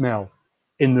about the smell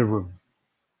in the room.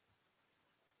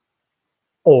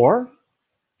 Or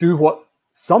do what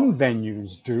some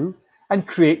venues do and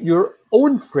create your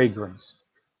own fragrance.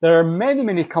 There are many,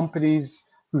 many companies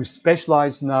who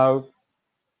specialize now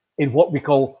in what we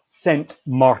call scent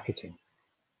marketing.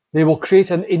 They will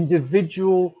create an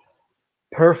individual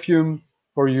perfume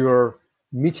for your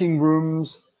meeting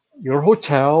rooms, your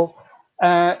hotel.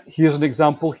 Here's an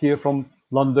example here from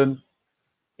London.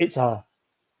 It's a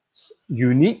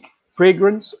unique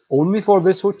fragrance only for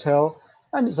this hotel,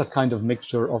 and it's a kind of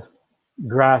mixture of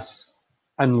grass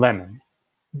and lemon.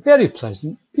 Very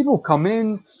pleasant. People come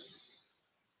in,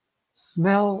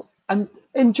 smell, and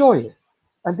enjoy it,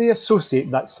 and they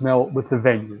associate that smell with the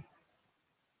venue.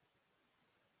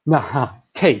 Now,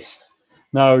 taste.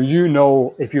 Now, you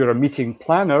know, if you're a meeting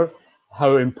planner,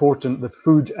 how important the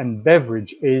food and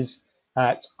beverage is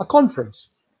at a conference.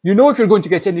 You know, if you're going to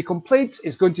get any complaints,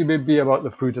 it's going to be about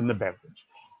the food and the beverage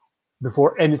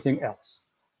before anything else.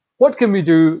 What can we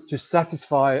do to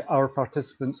satisfy our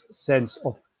participants' sense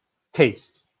of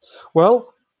taste?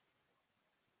 Well,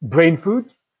 brain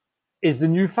food, is the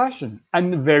new fashion,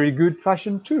 and very good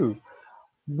fashion too.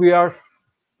 We are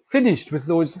finished with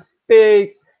those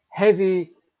big,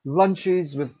 heavy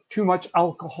lunches with too much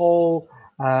alcohol.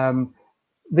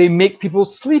 They make people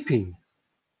sleepy.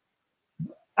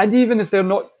 And even if they're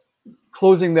not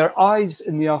closing their eyes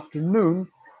in the afternoon,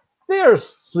 they are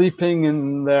sleeping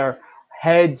in their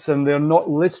heads and they're not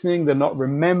listening, they're not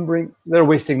remembering, they're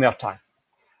wasting their time.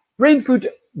 Brain food,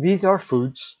 these are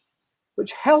foods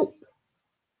which help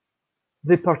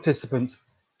the participants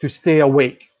to stay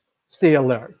awake, stay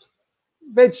alert.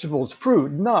 Vegetables,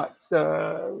 fruit, nuts,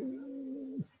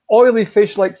 oily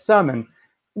fish like salmon.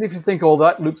 And if you think all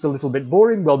that looks a little bit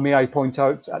boring, well, may I point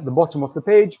out at the bottom of the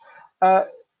page,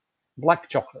 black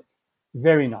chocolate,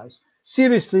 very nice.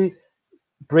 Seriously,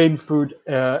 brain food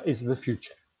is the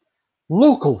future.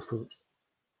 Local food.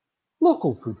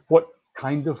 Local food. What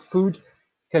kind of food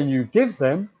can you give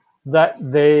them that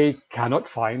they cannot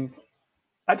find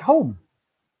at home?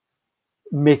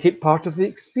 Make it part of the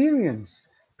experience.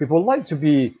 People like to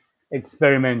be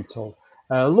experimental.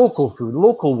 Local food,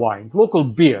 local wine, local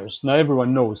beers. Now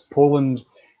everyone knows Poland,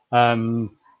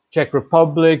 Czech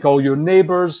Republic, all your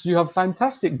neighbors, you have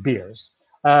fantastic beers.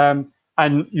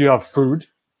 And you have food,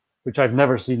 which I've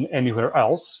never seen anywhere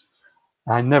else.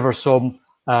 I never saw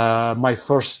my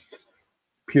first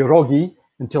pierogi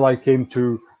until I came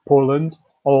to Poland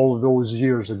all those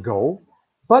years ago.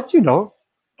 But, you know,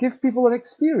 give people an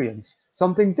experience,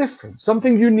 something different,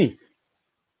 something unique.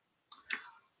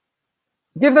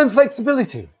 Give them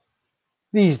flexibility.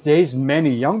 These days,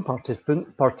 many young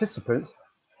participants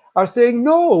are saying,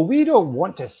 no, we don't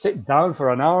want to sit down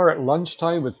for an hour at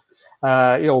lunchtime with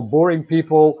boring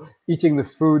people eating the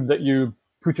food that you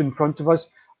put in front of us.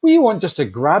 We want just to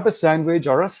grab a sandwich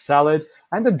or a salad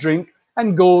and a drink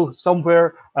and go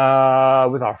somewhere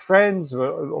with our friends,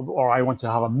 or I want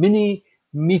to have a mini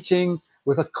meeting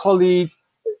with a colleague.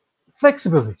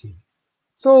 Flexibility.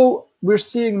 So we're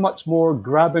seeing much more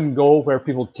grab and go where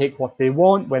people take what they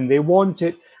want when they want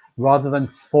it, rather than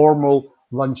formal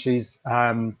lunches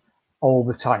all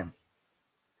the time.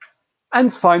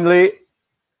 And finally,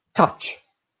 touch.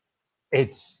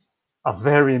 It's a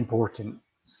very important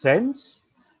sense.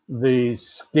 The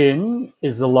skin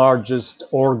is the largest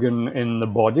organ in the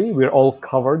body. We're all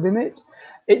covered in it.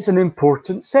 It's an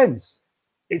important sense.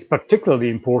 It's particularly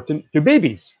important to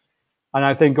babies. And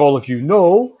I think all of you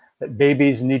know that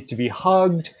babies need to be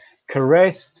hugged,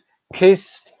 caressed,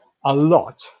 kissed a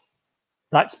lot.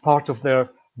 That's part of their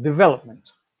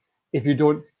development. If you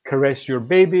don't caress your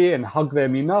baby and hug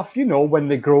them enough, you know, when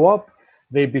they grow up,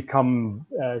 they become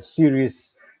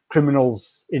serious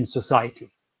criminals in society.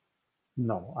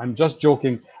 No, I'm just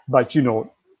joking, but you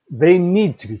know, they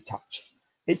need to be touched.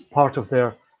 It's part of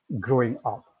their growing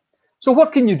up. So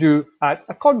what can you do at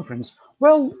a conference?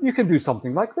 Well, you can do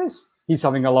something like this. He's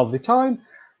having a lovely time.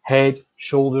 Head,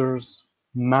 shoulders,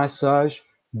 massage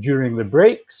during the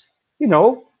breaks. You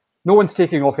know, no one's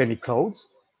taking off any clothes.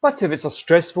 But if it's a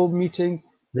stressful meeting,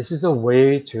 this is a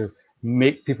way to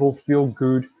make people feel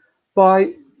good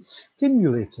by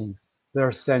stimulating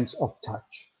their sense of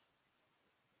touch.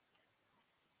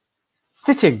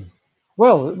 Sitting.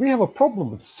 Well, we have a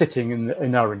problem with sitting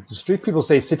in our industry. People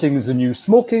say sitting is the new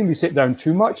smoking. We sit down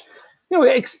too much. You know,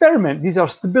 experiment. These are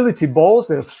stability balls.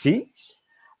 They're seats.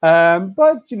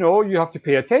 But, you know, you have to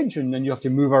pay attention and you have to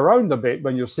move around a bit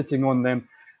when you're sitting on them.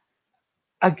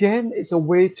 Again, it's a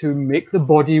way to make the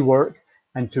body work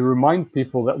and to remind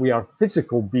people that we are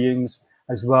physical beings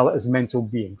as well as mental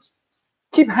beings.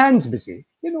 Keep hands busy.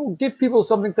 You know, give people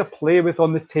something to play with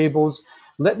on the tables.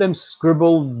 Let them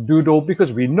scribble, doodle,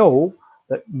 because we know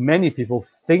that many people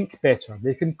think better.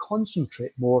 They can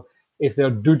concentrate more if they're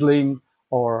doodling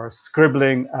or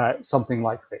scribbling something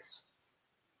like this.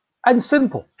 And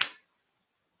simple.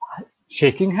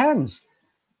 Shaking hands.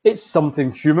 It's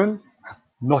something human,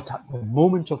 not at the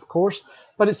moment, of course,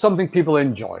 but it's something people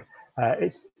enjoy.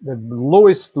 It's the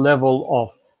lowest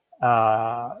level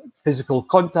of physical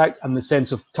contact and the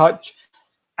sense of touch,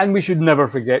 and we should never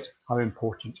forget how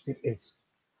important it is.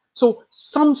 So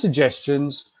some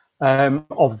suggestions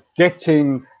of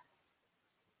getting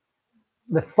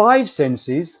the five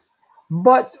senses,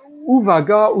 but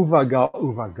uwaga, uwaga,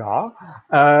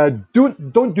 uwaga,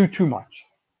 don't do too much.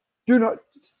 Do not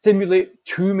stimulate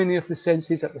too many of the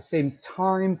senses at the same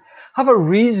time. Have a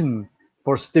reason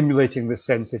for stimulating the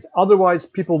senses. Otherwise,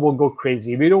 people will go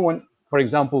crazy. We don't want, for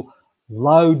example,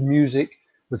 loud music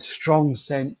with strong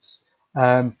scents.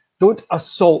 Don't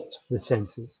assault the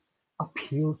senses.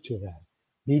 Appeal to them.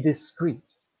 Be discreet.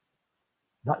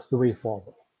 That's the way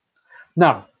forward.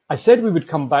 Now, I said we would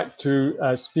come back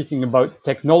to speaking about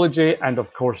technology, and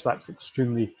of course, that's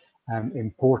extremely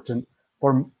important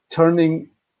for turning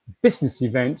business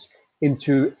events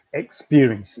into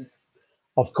experiences.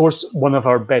 Of course, one of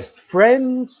our best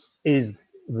friends is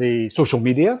the social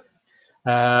media.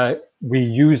 We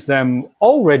use them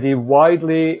already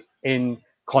widely in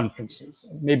conferences.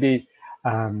 Maybe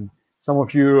some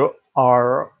of you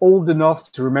are old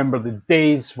enough to remember the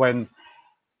days when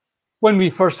we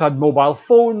first had mobile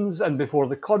phones, and before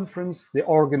the conference, the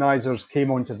organizers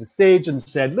came onto the stage and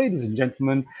said, "Ladies and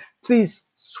gentlemen, please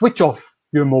switch off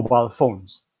your mobile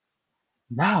phones."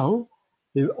 Now,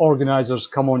 the organizers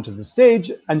come onto the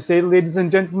stage and say, "Ladies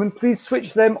and gentlemen, please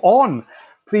switch them on.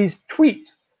 Please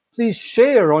tweet. Please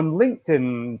share on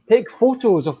LinkedIn. Take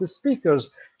photos of the speakers.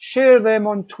 Share them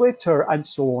on Twitter," and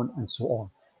so on and so on.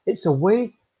 It's a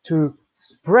way to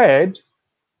spread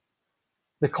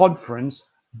the conference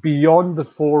beyond the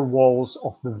four walls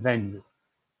of the venue.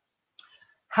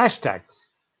 Hashtags.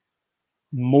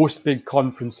 Most big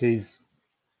conferences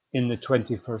in the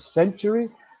 21st century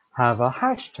have a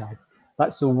hashtag.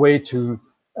 That's a way to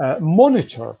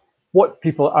monitor what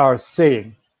people are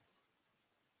saying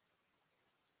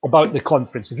about the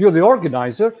conference. If you're the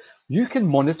organizer, you can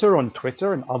monitor on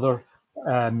Twitter and other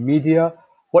media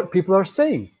what people are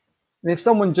saying. And if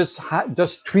someone just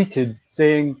tweeted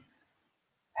saying,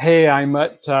 "Hey, I'm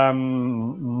at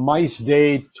Mice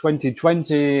Day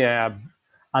 2020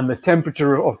 and the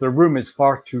temperature of the room is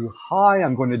far too high,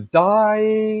 I'm going to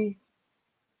die,"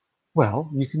 well,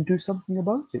 you can do something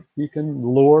about it. You can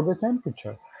lower the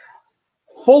temperature.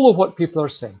 Follow what people are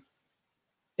saying.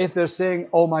 If they're saying,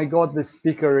 "Oh my God, this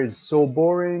speaker is so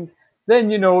boring," then,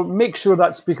 make sure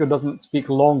that speaker doesn't speak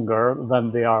longer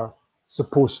than they are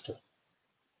supposed to.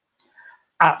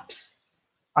 Apps.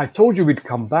 I told you we'd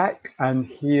come back, and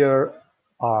here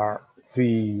are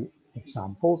 3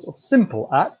 examples of simple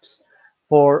apps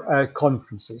for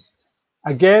conferences.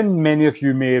 Again, many of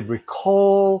you may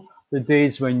recall the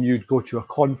days when you'd go to a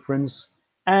conference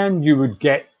and you would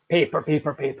get paper,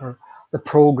 the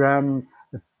program,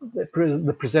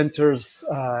 the presenters'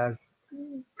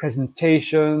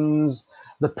 presentations,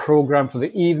 the program for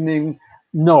the evening.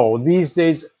 No, these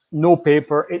days, no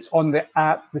paper. It's on the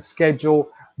app, the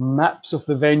schedule, maps of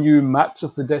the venue, maps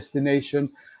of the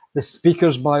destination, the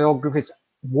speaker's biographies,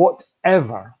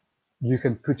 whatever. You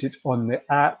can put it on the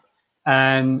app,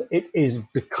 and it is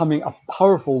becoming a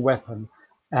powerful weapon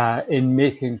in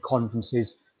making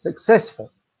conferences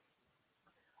successful.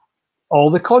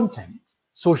 All the content,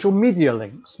 social media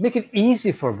links, make it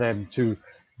easy for them to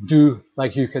do,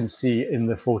 like you can see in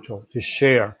the photo, to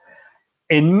share.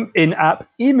 In-app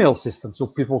email system so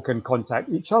people can contact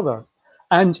each other.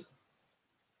 And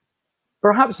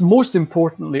perhaps most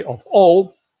importantly of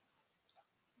all,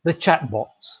 the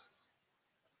chatbots.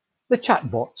 The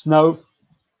chatbots. Now,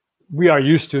 we are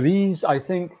used to these, I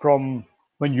think, from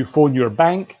when you phone your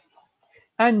bank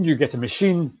and you get a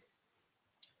machine,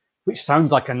 which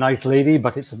sounds like a nice lady,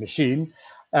 but it's a machine.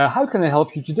 How can I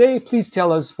help you today? Please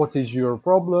tell us what is your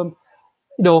problem.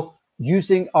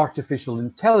 Using artificial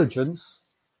intelligence,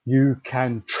 you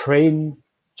can train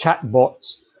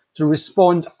chatbots to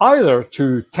respond either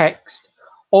to text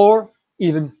or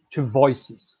even to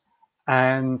voices.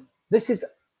 And this is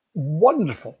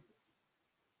wonderful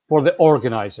for the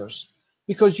organizers,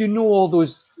 because all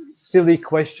those silly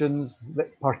questions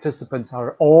that participants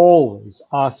are always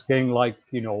asking, like,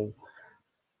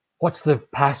 what's the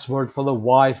password for the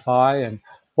Wi-Fi, and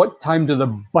what time do the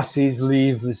buses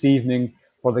leave this evening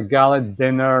for the gala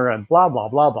dinner, and blah, blah,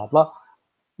 blah, blah, blah.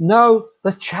 Now,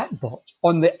 the chatbot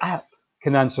on the app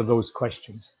can answer those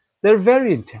questions. They're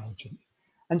very intelligent.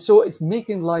 And so it's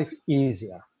making life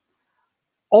easier.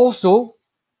 Also,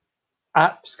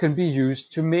 apps can be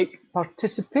used to make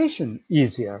participation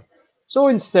easier. So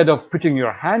instead of putting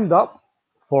your hand up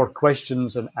for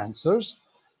questions and answers,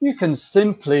 you can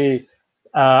simply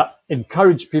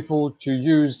encourage people to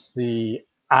use the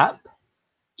app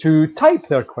to type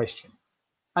their question.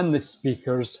 And the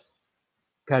speakers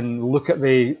can look at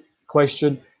the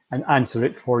question and answer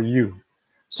it for you.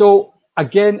 So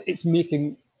again, it's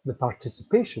making the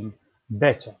participation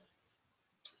better.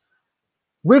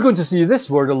 We're going to see this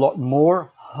word a lot more,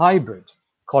 hybrid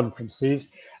conferences.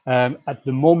 At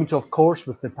the moment, of course,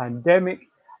 with the pandemic,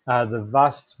 the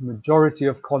vast majority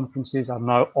of conferences are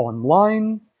now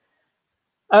online.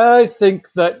 I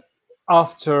think that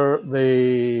after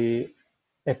the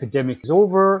epidemic is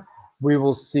over, we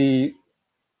will see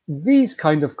these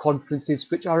kind of conferences,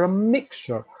 which are a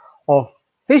mixture of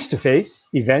face-to-face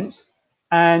events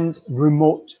and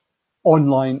remote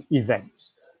online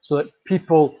events, so that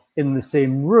people in the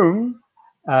same room,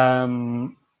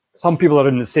 some people are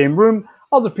in the same room,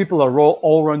 other people are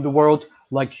all around the world,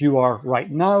 like you are right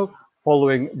now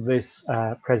following this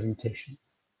presentation.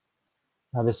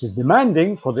 Now, this is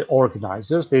demanding for the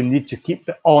organizers. They need to keep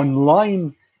the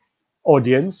online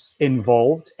audience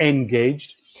involved,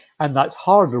 engaged, and that's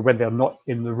harder when they're not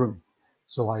in the room.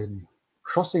 So I'm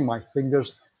crossing my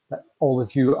fingers that all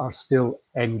of you are still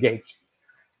engaged.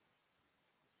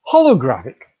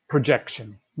 Holographic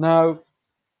projection. Now,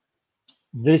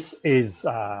 this is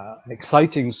an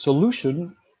exciting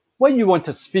solution when you want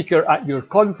a speaker at your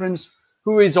conference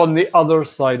who is on the other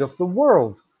side of the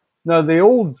world. Now, the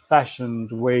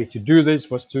old-fashioned way to do this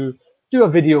was to do a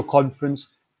video conference,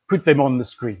 put them on the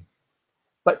screen.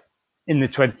 But in the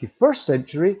 21st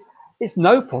century, it's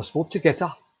now possible to get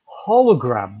a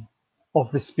hologram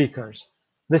of the speakers.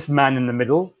 This man in the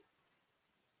middle,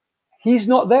 he's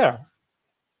not there.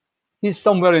 He's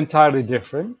somewhere entirely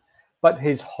different, but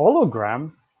his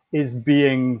hologram is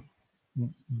being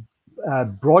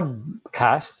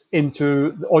broadcast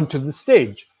onto the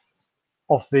stage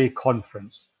of the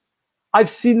conference. I've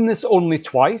seen this only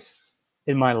twice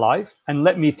in my life, and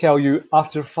let me tell you,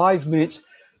 after 5 minutes,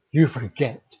 you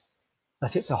forget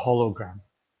that it's a hologram.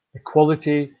 The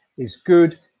quality is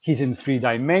good, he's in 3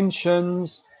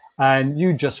 dimensions, and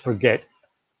you just forget.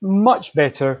 Much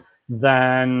better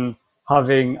than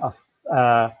having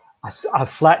a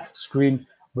flat screen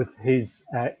with his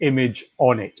image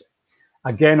on it.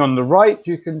 Again, on the right,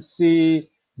 you can see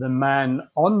the man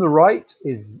on the right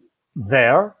is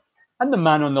there, and the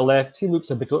man on the left, he looks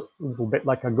a little bit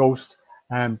like a ghost.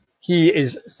 He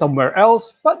is somewhere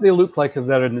else, but they look like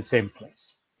they're in the same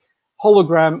place.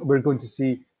 Hologram, we're going to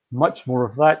see much more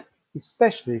of that,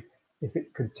 especially if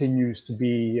it continues to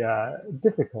be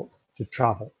difficult to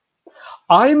travel.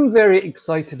 I'm very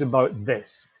excited about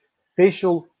this,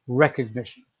 facial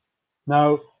recognition.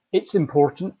 Now, it's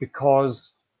important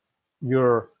because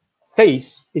your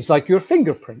face is like your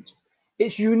fingerprint.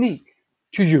 It's unique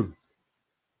to you.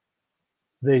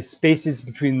 The spaces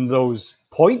between those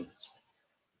points,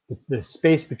 the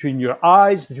space between your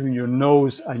eyes, between your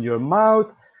nose and your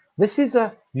mouth, this is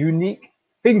a unique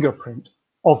fingerprint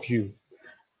of you.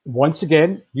 Once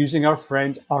again, using our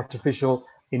friend artificial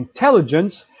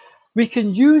intelligence, we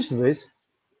can use this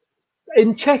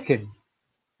in check-in,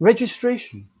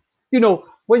 registration. You know,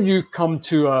 when you come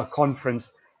to a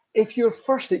conference, if your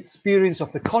first experience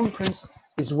of the conference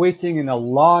is waiting in a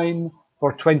line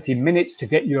for 20 minutes to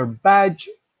get your badge,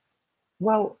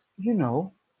 well, you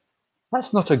know,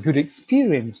 that's not a good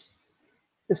experience.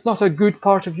 It's not a good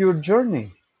part of your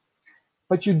journey.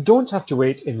 But you don't have to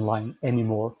wait in line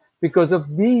anymore because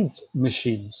of these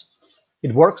machines.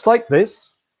 It works like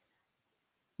this.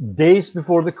 Days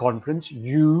before the conference,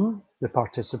 you, the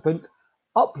participant,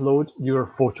 upload your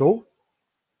photo,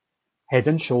 head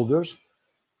and shoulders,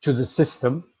 to the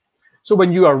system. So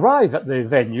when you arrive at the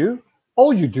venue,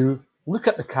 all you do, look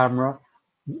at the camera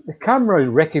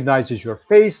recognizes your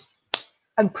face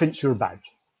and prints your badge.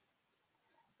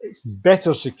 It's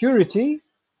better security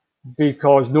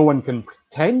because no one can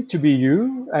pretend to be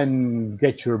you and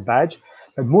get your badge.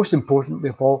 But most importantly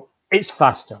of all, it's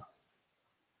faster.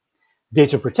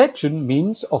 Data protection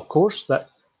means, of course, that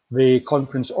the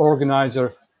conference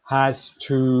organizer has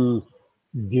to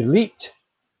delete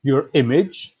your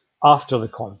image after the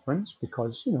conference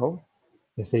because, you know,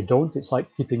 if they don't, it's like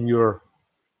keeping your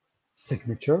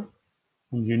signature.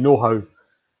 And you know how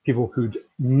people could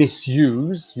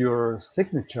misuse your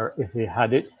signature if they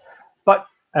had it. But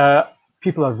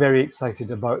people are very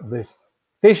excited about this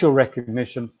facial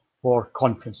recognition for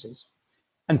conferences.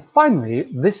 And finally,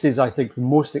 this is, I think, the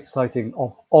most exciting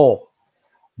of all,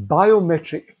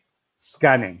 biometric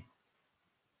scanning.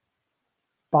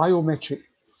 Biometric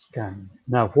scanning.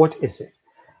 Now, what is it?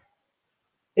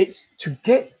 It's to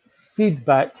get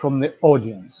feedback from the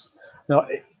audience. Now,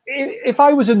 if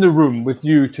I was in the room with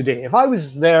you today, if I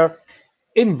was there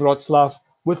in Wrocław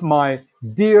with my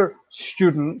dear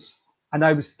students and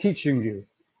I was teaching you,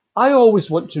 I always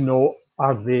want to know,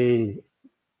 are they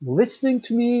listening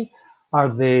to me? Are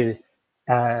they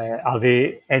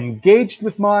engaged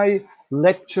with my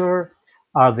lecture?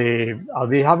 Are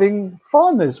they having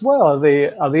fun as well?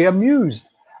 Are they amused?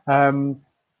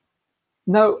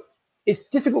 Now, it's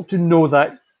difficult to know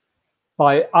that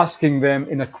by asking them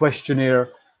in a questionnaire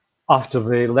after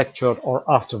the lecture or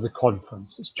after the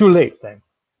conference. It's too late then.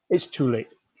 It's too late.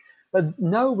 But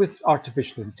now with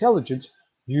artificial intelligence,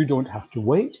 you don't have to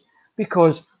wait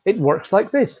because it works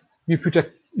like this. You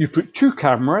put 2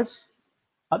 cameras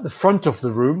at the front of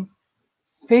the room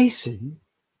facing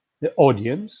the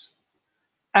audience,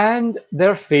 and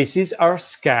their faces are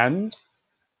scanned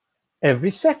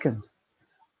every second.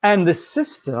 And the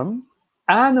system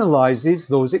analyzes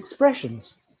those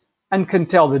expressions. and can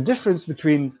tell the difference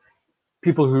between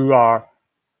people who are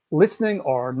listening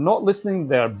or not listening.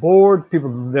 They're bored,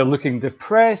 people, they're looking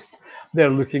depressed, they're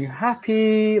looking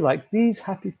happy, like these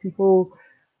happy people.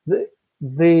 The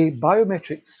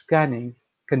biometric scanning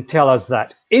can tell us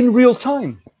that in real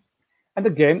time. And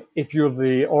again, if you're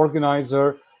the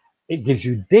organizer, it gives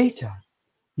you data.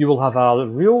 You will have a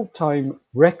real-time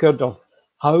record of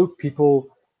how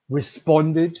people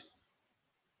responded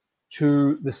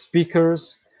to the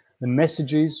speakers, the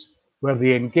messages, were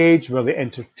they engaged, were they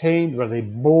entertained, were they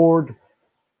bored,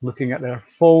 looking at their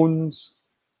phones.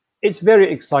 It's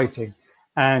very exciting,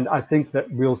 and I think that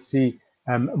we'll see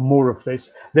more of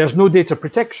this. There's no data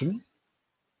protection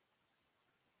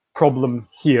problem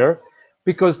here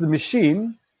because the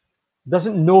machine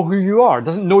doesn't know who you are,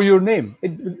 doesn't know your name.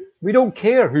 We don't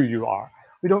care who you are.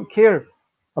 We don't care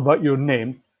about your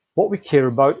name. What we care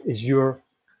about is your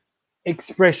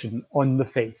expression on the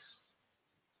face.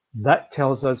 That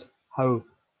tells us how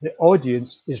the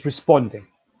audience is responding.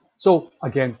 So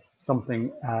again,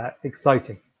 something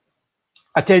exciting.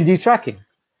 Attendee tracking.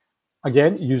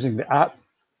 Again, using the app,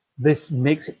 this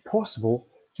makes it possible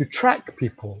to track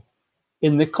people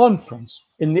in the conference,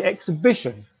 in the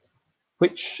exhibition.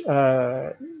 Which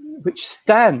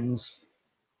stands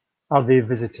are they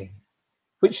visiting?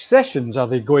 Which sessions are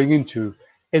they going into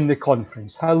in the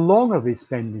conference? How long are they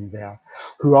spending there?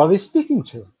 Who are they speaking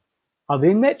to? Are they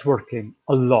networking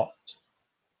a lot?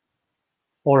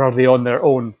 Or are they on their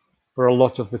own for a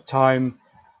lot of the time?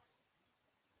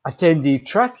 Attendee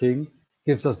tracking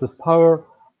gives us the power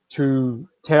to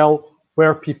tell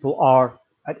where people are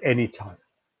at any time.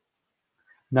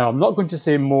 Now, I'm not going to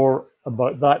say more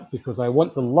about that because I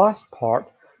want the last part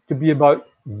to be about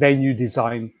venue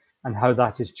design and how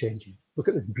that is changing. Look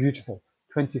at this beautiful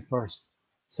 21st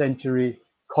century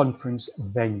conference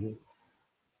venue.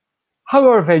 How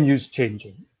are venues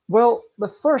changing? Well, the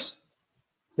first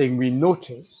thing we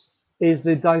notice is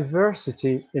the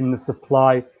diversity in the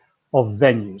supply of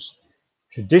venues.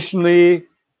 Traditionally,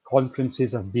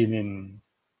 conferences have been in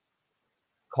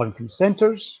conference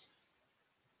centers,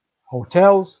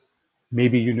 hotels,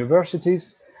 maybe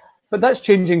universities, but that's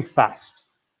changing fast.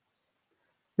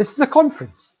 This is a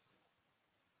conference,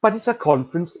 but it's a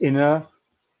conference in a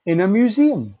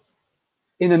museum,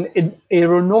 in an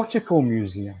aeronautical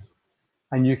museum.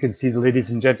 And you can see the ladies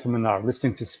and gentlemen are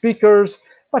listening to speakers,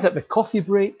 but at the coffee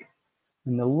break,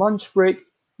 in the lunch break,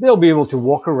 they'll be able to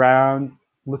walk around,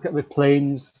 look at the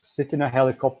planes, sit in a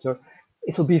helicopter.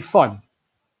 It'll be fun.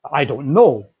 I don't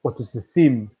know what is the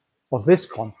theme of this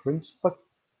conference, but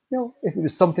you know, if it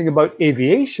was something about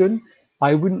aviation,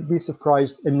 I wouldn't be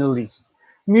surprised in the least.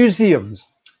 Museums,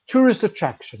 tourist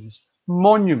attractions,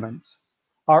 monuments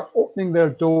are opening their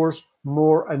doors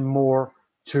more and more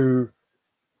to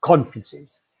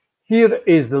conferences. Here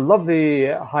is the lovely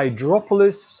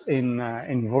Hydropolis in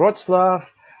Wrocław,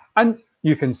 and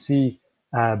you can see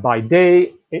by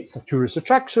day it's a tourist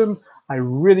attraction. I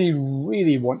really,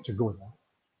 really want to go there.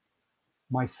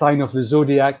 My sign of the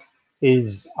zodiac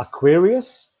is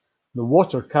Aquarius, the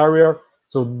water carrier,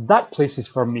 so that place is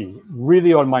for me,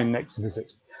 really on my next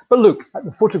visit. But look at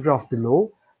the photograph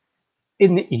below.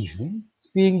 In the evening,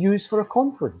 it's being used for a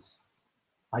conference.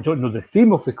 I don't know the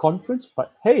theme of the conference,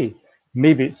 but hey,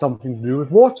 maybe it's something to do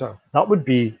with water. That would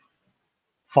be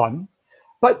fun.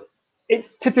 But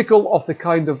it's typical of the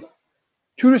kind of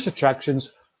tourist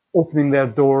attractions opening their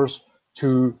doors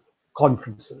to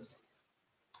conferences.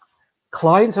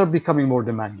 Clients are becoming more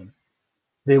demanding.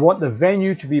 They want the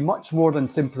venue to be much more than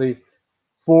simply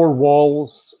four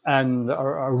walls and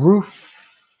a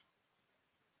roof.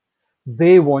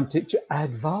 They want it to add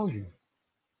value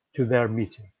to their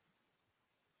meeting.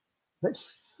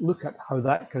 Let's look at how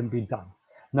that can be done.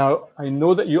 Now, I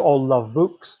know that you all love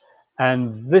books,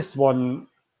 and this one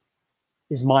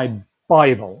is my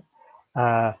Bible.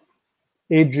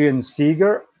 Adrian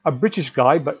Seeger, a British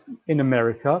guy, but in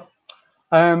America,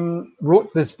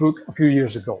 wrote this book a few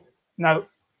years ago. Now,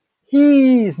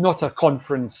 he's not a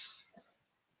conference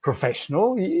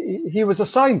professional. He was a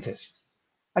scientist,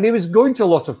 and he was going to a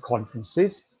lot of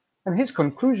conferences, and his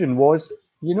conclusion was,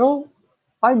 you know,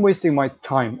 I'm wasting my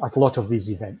time at a lot of these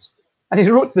events. And he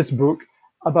wrote this book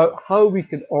about how we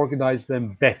can organize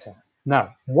them better.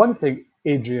 Now, one thing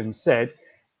Adrian said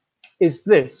is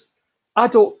this: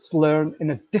 adults learn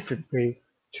in a different way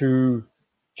to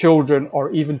children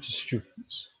or even to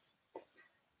students.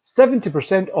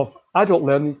 70% of adult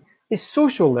learning is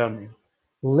social learning,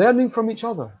 learning from each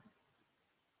other,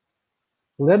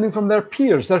 learning from their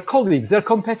peers, their colleagues, their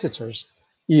competitors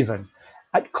even.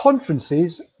 At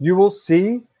conferences, you will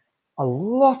see a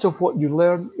lot of what you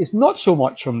learn is not so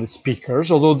much from the speakers,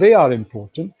 although they are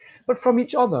important, but from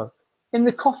each other, in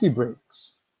the coffee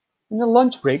breaks, in the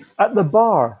lunch breaks, at the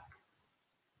bar,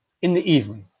 in the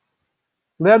evening.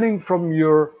 Learning from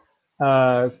your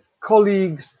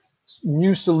colleagues,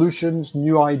 new solutions,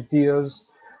 new ideas.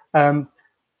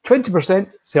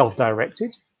 20%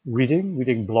 self-directed,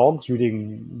 reading blogs,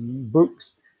 reading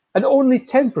books, and only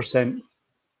 10%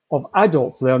 of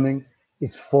adults learning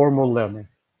is formal learning,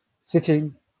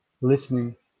 sitting,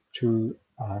 listening to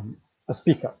a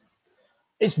speaker.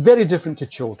 It's very different to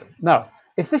children. Now,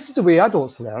 if this is the way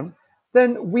adults learn,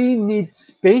 then we need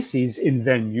spaces in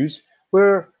venues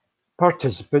where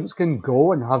participants can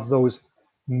go and have those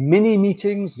mini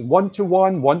meetings,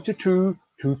 one-to-one, one-to-two,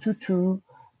 two-to-two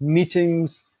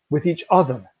meetings with each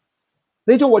other.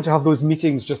 They don't want to have those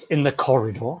meetings just in the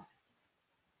corridor.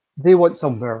 They want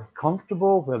somewhere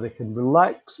comfortable where they can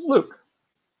relax. Look,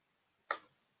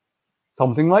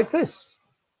 something like this.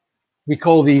 We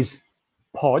call these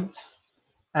pods,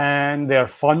 and they're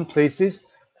fun places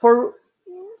for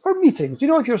meetings. You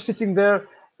know, if you're sitting there,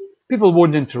 people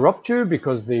won't interrupt you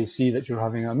because they see that you're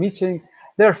having a meeting.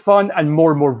 They're fun, and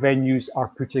more venues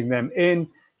are putting them in.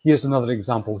 Here's another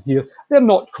example here. They're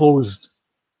not closed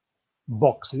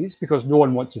boxes because no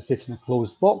one wants to sit in a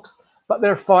closed box, but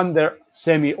they're fun. They're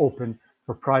semi-open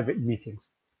for private meetings.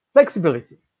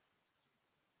 Flexibility,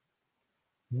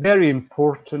 very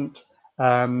important,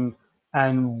 and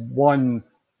one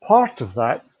part of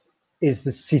that is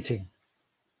the seating.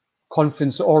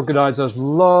 Conference organizers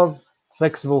love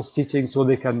flexible seating so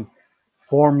they can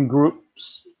form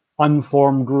groups,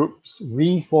 unform groups,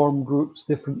 reform groups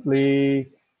differently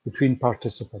between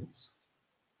participants.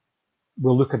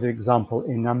 We'll look at an example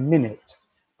in a minute.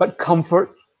 But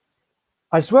comfort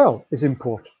as well is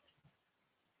important.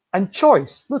 And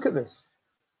choice, look at this.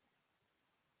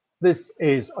 This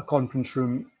is a conference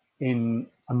room in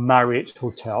a Marriott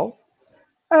hotel.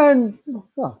 And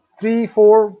 3,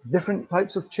 4 different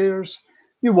types of chairs.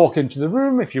 You walk into the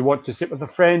room. If you want to sit with a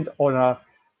friend on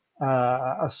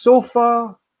a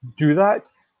sofa, do that.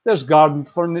 There's garden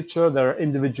furniture. There are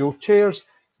individual chairs.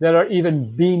 There are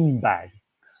even bean bags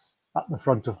at the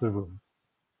front of the room.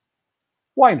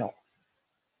 Why not?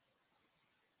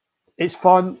 It's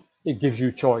fun. It gives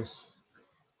you choice.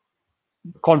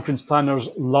 Conference planners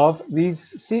love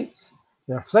these seats.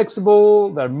 They're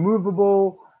flexible. They're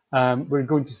movable. We're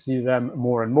going to see them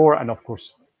more and more. And of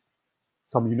course,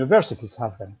 some universities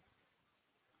have them.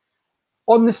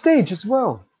 On the stage as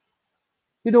well.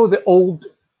 You know, the old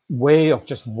way of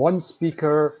just one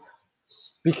speaker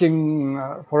speaking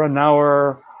for an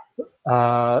hour,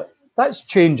 that's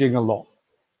changing a lot.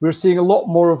 We're seeing a lot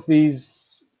more of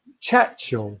these chat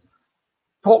show,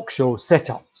 talk show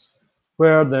setups,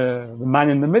 where the man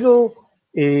in the middle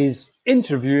is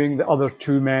interviewing the other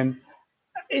two men.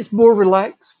 It's more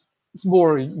relaxed, it's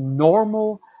more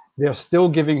normal. They're still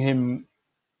giving him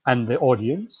and the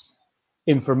audience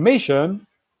information,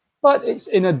 but it's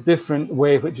in a different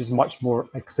way, which is much more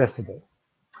accessible.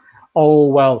 Oh,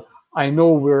 well, I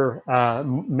know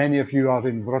many of you are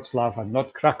in Wrocław and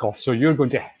not Krakow, so you're going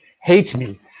to hate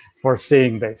me for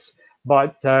saying this.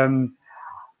 But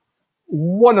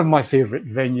one of my favorite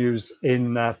venues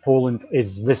in Poland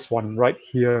is this one right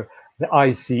here, the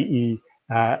ICE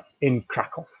in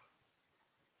Krakow.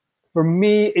 For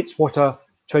me, it's what a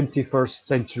 21st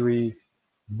century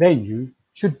venue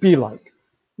should be like.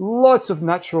 Lots of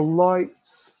natural light,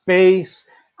 space,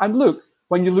 and look,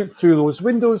 when you look through those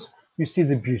windows, you see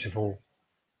the beautiful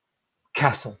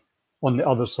castle on the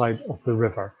other side of the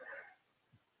river.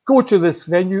 Go to this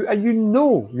venue and you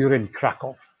know you're in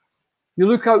Krakow. You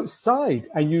look outside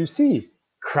and you see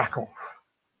Krakow.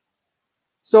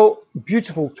 So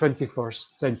beautiful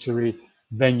 21st century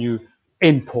venue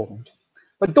in Poland.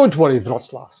 But don't worry,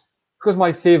 Wrocław, because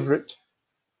my favorite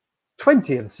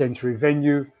 20th century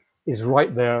venue is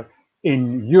right there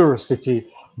in Eurocity,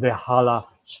 the Hala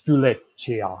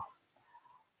Stulecia.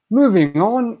 Moving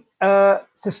on,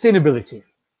 sustainability.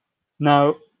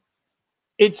 Now,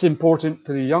 it's important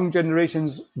to the young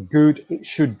generations, good, it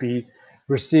should be.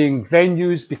 We're seeing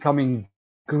venues becoming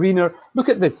greener. Look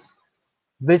at this.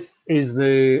 This is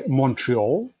the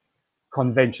Montreal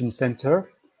Convention Center.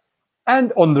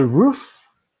 And on the roof,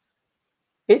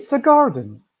 it's a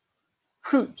garden,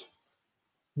 fruit,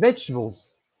 vegetables.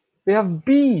 They have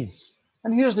bees.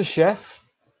 And here's the chef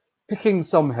picking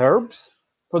some herbs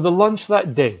for the lunch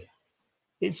that day.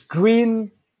 It's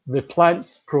green. The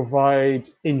plants provide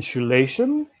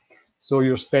insulation, so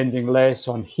you're spending less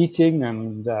on heating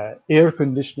and air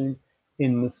conditioning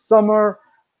in the summer.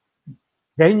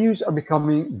 Venues are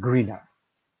becoming greener.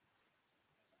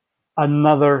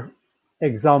 Another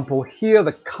example here,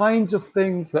 the kinds of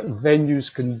things that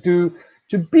venues can do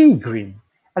to be green.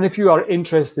 And if you are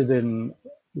interested in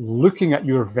looking at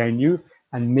your venue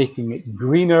and making it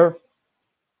greener,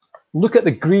 look at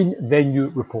the Green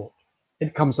Venue Report.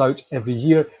 It comes out every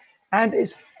year and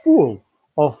it's full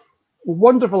of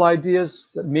wonderful ideas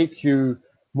that make you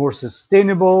more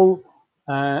sustainable,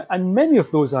 and many of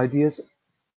those ideas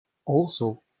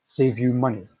also save you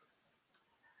money.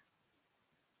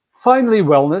 Finally,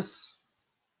 wellness.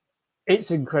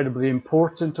 It's incredibly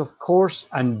important, of course,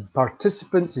 and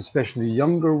participants, especially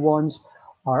younger ones,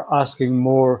 are asking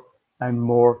more and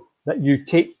more that you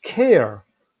take care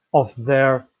of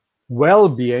their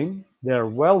well-being, their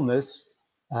wellness,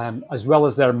 as well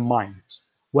as their minds.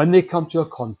 When they come to a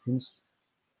conference,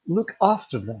 look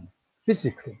after them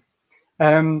physically.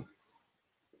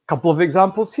 Couple of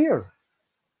examples here.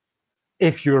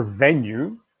 If your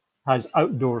venue has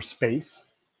outdoor space,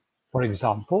 for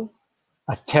example,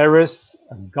 a terrace,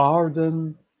 a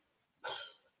garden,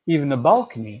 even a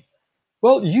balcony,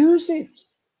 well, use it.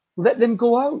 Let them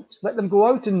go out. Let them go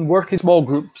out and work in small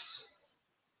groups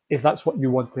if that's what you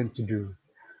want them to do.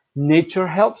 Nature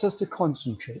helps us to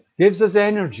concentrate, gives us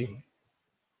energy,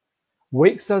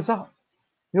 wakes us up.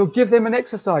 Give them an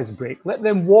exercise break. Let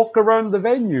them walk around the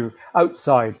venue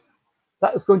outside.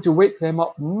 That is going to wake them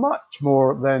up much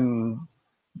more than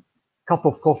cup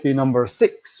of coffee number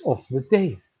 6 of the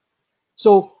day.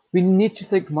 So we need to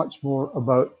think much more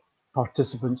about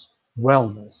participants'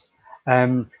 wellness.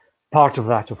 Part of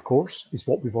that, of course, is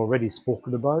what we've already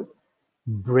spoken about,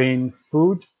 brain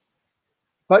food.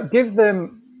 But give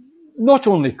them not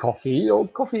only coffee.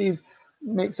 Coffee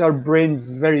makes our brains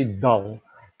very dull.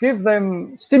 Give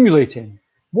them stimulating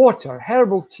water,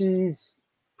 herbal teas,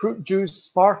 fruit juice,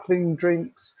 sparkling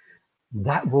drinks.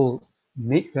 That will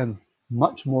make them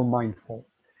much more mindful.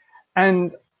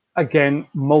 And again,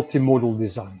 multimodal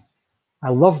design. I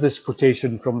love this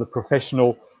quotation from the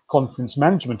Professional Conference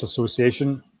Management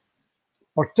Association.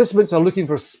 Participants are looking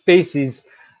for spaces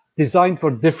designed for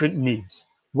different needs.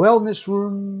 Wellness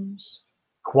rooms,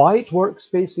 quiet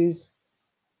workspaces,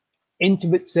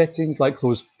 intimate settings like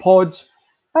those pods,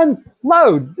 and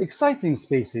loud, exciting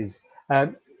spaces.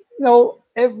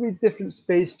 Every different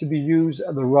space to be used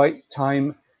at the right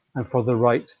time and for the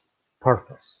right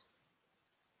purpose.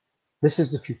 This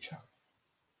is the future.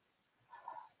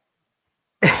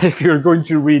 If you're going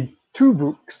to read 2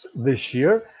 books this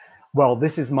year, well,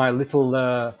 this is my little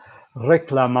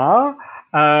reclama.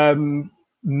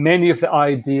 Many of the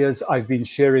ideas I've been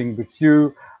sharing with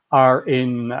you are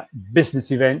in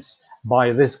business events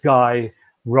by this guy,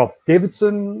 Rob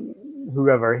Davidson,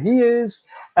 whoever he is.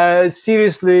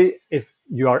 Seriously, if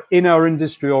you are in our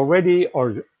industry already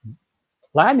or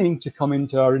planning to come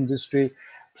into our industry,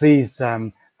 please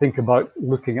think about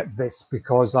looking at this,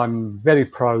 because I'm very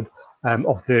proud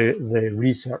of the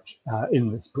research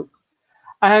in this book.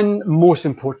 And most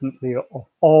importantly of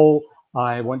all,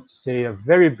 I want to say a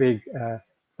very big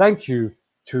thank you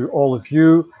to all of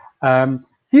you.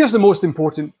 Here's the most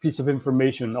important piece of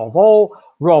information of all: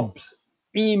 Rob's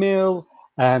email.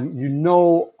 I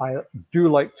do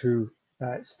like to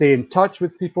stay in touch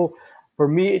with people. For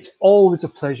me, it's always a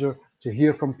pleasure to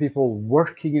hear from people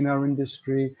working in our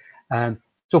industry.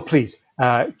 So please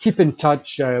keep in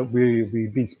touch.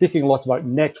 We've been speaking a lot about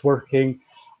networking.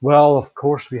 Well, of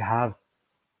course, we have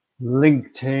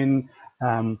LinkedIn.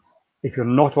 If you're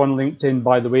not on LinkedIn,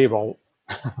 by the way, well,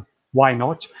 why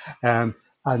not?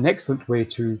 An excellent way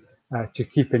to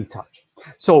keep in touch.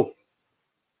 So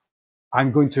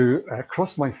I'm going to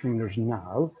cross my fingers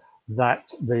now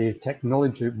that the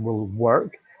technology will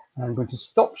work. I'm going to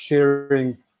stop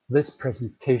sharing this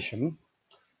presentation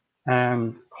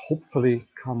and hopefully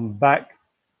come back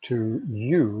to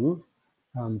you.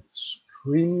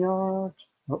 StreamYard.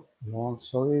 Oh, no,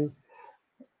 sorry.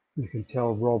 You can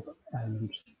tell Rob and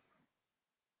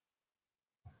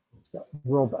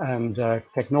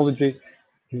technology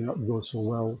do not go so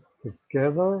well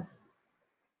together.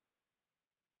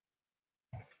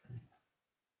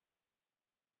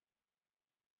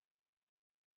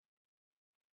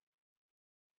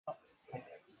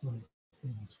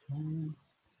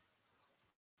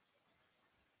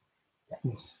 Let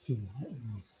me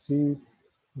see.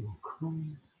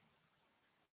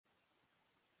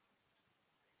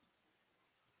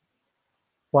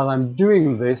 While I'm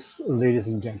doing this, ladies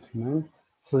and gentlemen,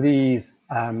 please,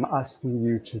 I'm asking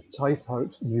you to type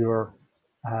out your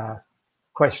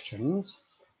questions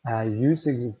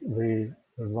using the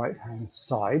right-hand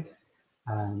side.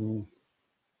 Let me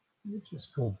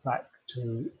just go back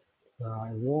to where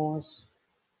I was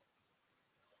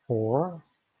for.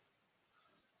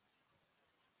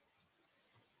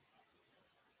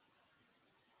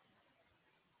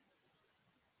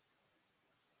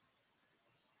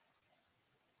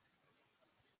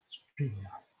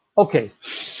 Okay.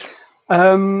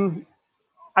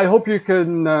 I hope you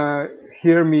can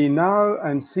hear me now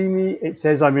and see me. It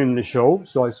says I'm in the show,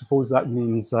 so I suppose that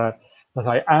means that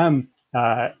I am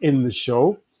in the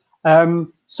show.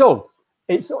 So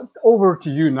it's over to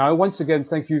you now. Once again,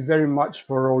 thank you very much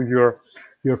for all your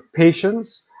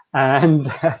patience. And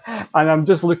and I'm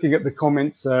just looking at the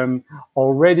comments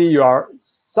already. You are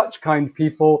such kind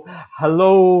people.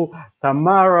 Hello,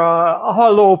 Tamara.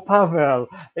 Hello, Pavel.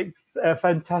 It's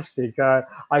fantastic.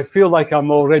 I feel like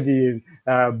I'm already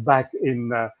back in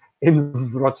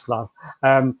Wrocław.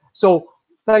 So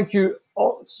thank you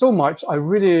all so much. I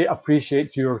really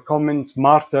appreciate your comments,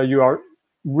 Marta. You are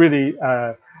really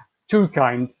too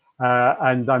kind,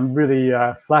 and I'm really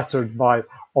flattered by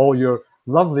all your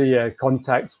lovely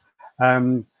contacts.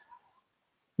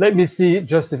 Let me see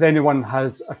just if anyone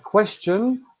has a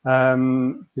question,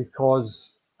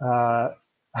 because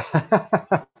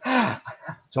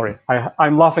sorry,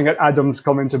 I'm laughing at Adam's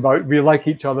comment about we like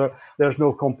each other. There's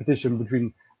no competition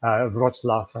between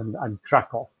Wrocław and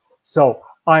Krakow. So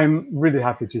I'm really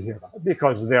happy to hear that,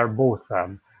 because they are both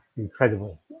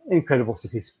incredible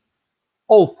cities.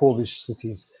 All Polish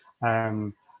cities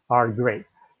are great.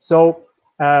 So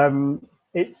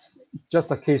it's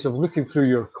just a case of looking through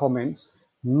your comments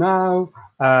now.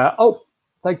 Oh,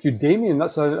 thank you, Damien.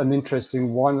 That's an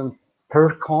interesting one.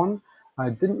 Percon, I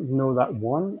didn't know that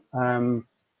one.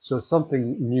 So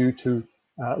something new to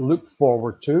look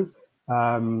forward to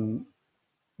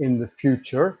in the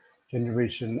future.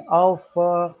 Generation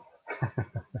Alpha.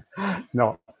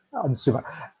 No, I'm super.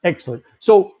 Excellent.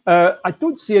 So I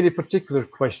don't see any particular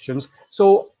questions.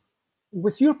 So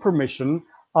with your permission,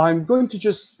 I'm going to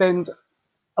just spend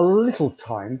a little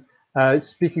time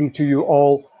speaking to you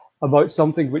all about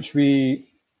something which we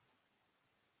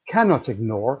cannot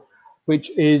ignore, which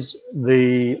is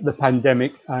the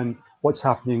pandemic and what's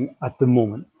happening at the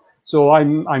moment. So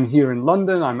I'm here in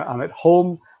London. I'm at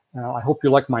home. I hope you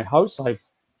like my house. I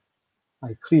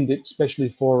cleaned it especially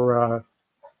for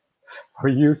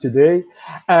you today.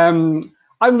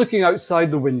 I'm looking outside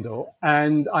the window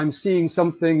and I'm seeing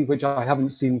something which I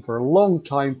haven't seen for a long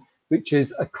time, which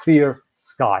is a clear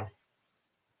sky.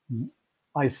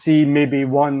 I see maybe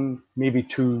one, maybe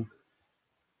two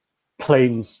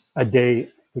planes a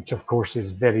day, which of course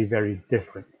is very, very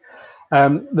different.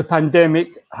 The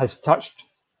pandemic has touched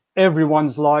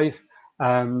everyone's life,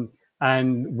 and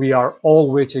we are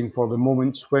all waiting for the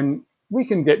moments when we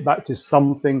can get back to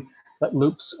something that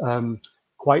looks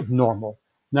quite normal.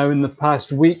 Now, in the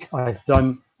past week, I've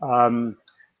done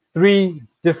 3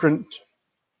 different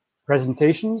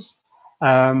presentations,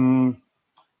 webinars,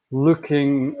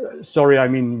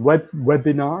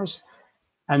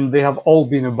 and they have all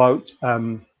been about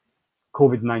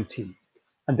COVID-19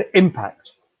 and the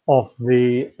impact of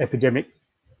the epidemic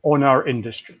on our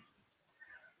industry.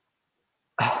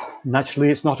 Naturally,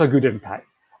 it's not a good impact.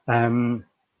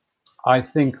 I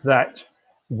think that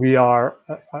we are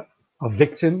a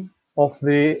victim of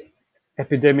the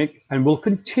epidemic and will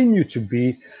continue to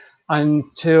be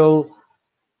until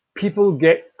people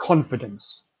get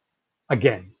confidence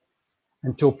again,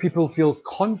 until people feel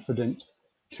confident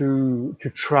to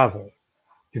travel,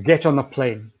 to get on a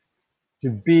plane, to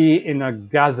be in a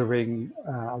gathering,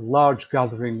 a large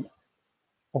gathering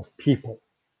of people.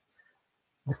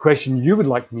 The question you would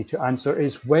like me to answer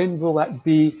is, when will that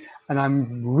be? And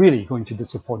I'm really going to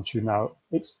disappoint you now.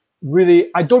 It's really,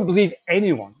 I don't believe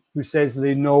anyone who says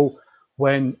they know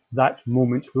when that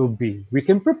moment will be. We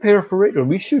can prepare for it, or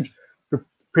we should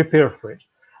prepare for it.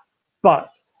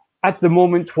 But at the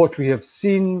moment, what we have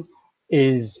seen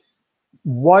is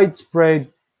widespread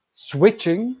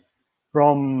switching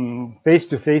from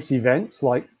face-to-face events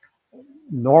like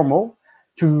normal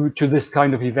to this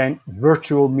kind of event,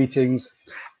 virtual meetings,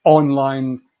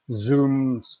 online,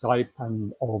 Zoom, Skype,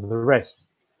 and all the rest.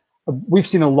 We've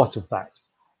seen a lot of that.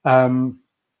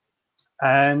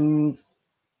 And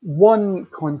one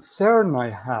concern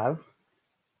I have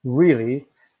really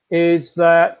is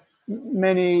that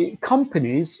many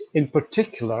companies in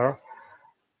particular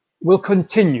will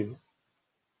continue,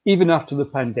 even after the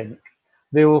pandemic.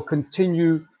 They will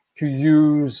continue to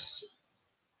use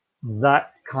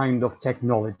that kind of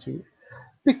technology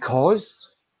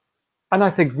because, and I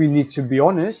think we need to be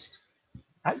honest,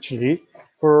 actually,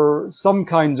 for some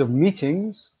kinds of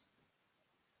meetings,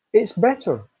 it's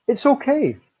better. It's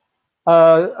okay.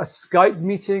 A Skype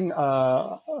meeting,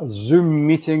 a Zoom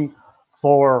meeting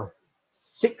for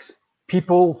 6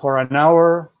 people for an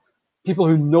hour, people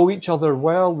who know each other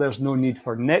well, there's no need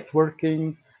for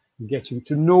networking, getting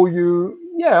to know you.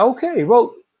 Yeah, okay,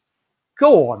 well,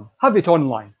 go on, have it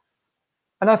online.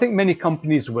 And I think many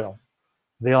companies will.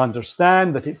 They'll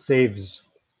understand that it saves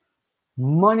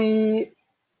money.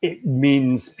 It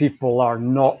means people are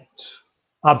not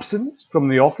absent from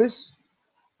the office.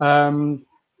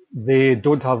 They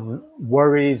don't have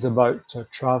worries about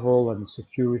travel and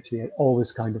security and all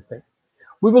this kind of thing.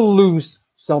 We will lose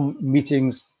some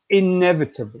meetings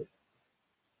inevitably,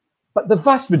 but the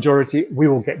vast majority we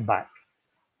will get back.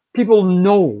 People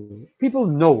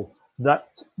know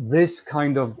that this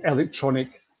kind of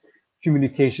electronic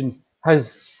communication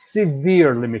has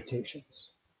severe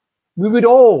limitations. We would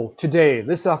all today,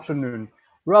 this afternoon,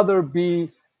 rather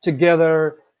be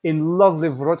together in lovely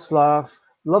Wrocław,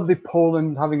 lovely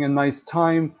Poland, having a nice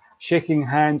time, shaking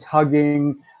hands,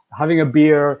 hugging, having a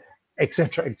beer,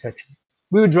 etc., etc.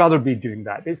 We would rather be doing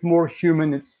that. It's more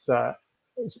human. It's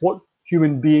what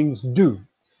human beings do,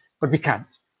 but we can't.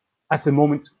 At the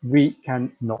moment, we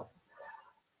cannot.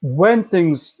 When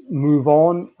things move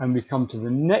on and we come to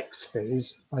the next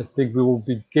phase, I think we will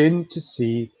begin to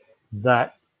see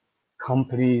that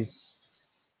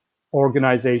companies,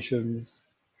 organizations,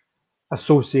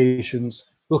 associations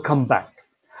will come back.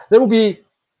 There will be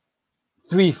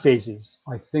 3 phases.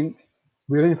 I think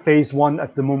we're in phase 1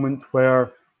 at the moment,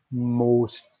 where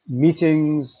most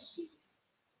meetings,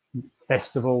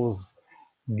 festivals,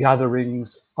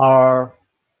 gatherings are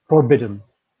forbidden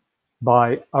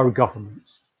by our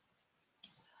governments.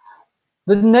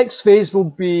 The next phase will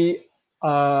be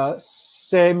a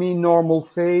semi-normal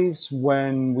phase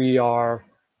when we are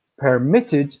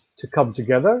permitted to come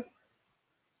together,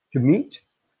 to meet,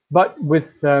 but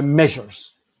with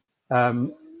measures.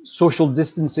 Social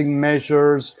distancing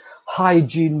measures,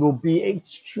 hygiene will be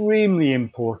extremely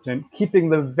important, keeping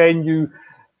the venue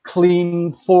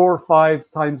clean 4 or 5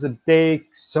 times a day,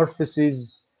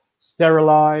 surfaces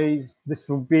sterilized. This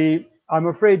will be, I'm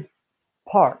afraid,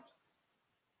 part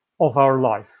of our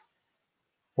life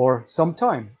for some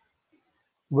time.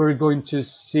 We're going to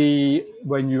see,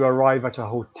 when you arrive at a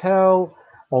hotel,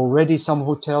 already some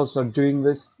hotels are doing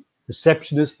this,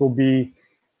 receptionist will be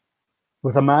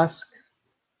with a mask.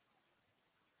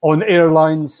 On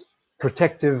airlines,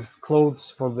 protective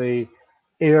clothes for the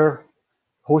air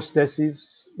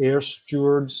hostesses, air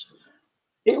stewards.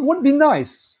 It would be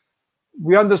nice.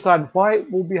 We understand why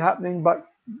it will be happening, but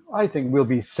I think we'll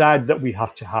be sad that we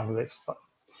have to have this.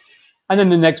 And then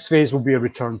the next phase will be a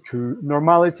return to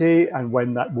normality, and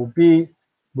when that will be,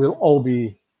 we'll all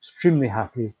be extremely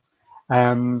happy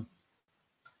to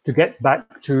get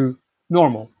back to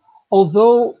normal.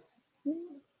 Although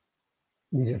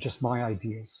these are just my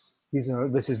ideas.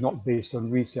 This is not based on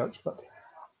research, but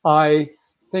I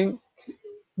think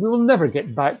we will never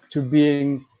get back to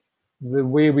being the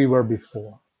way we were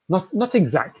before. Not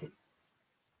exactly.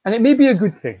 And it may be a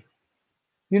good thing.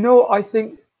 You know, I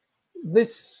think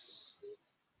this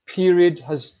period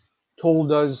has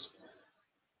told us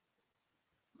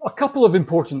a couple of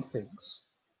important things.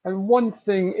 And one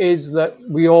thing is that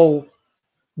we're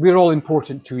all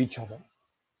important to each other.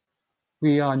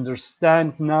 We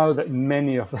understand now that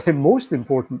many of the most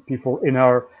important people in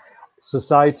our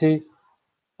society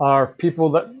are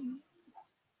people that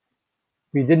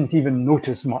we didn't even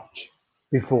notice much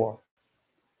before.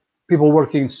 People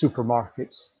working in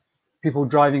supermarkets, people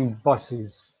driving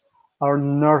buses, our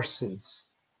nurses.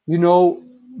 You know,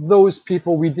 those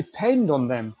people, we depend on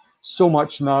them so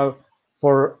much now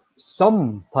for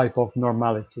some type of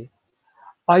normality.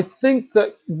 I think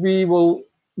that we will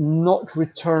not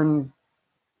return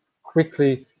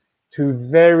quickly to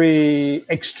very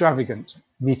extravagant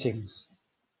meetings.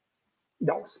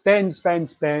 No,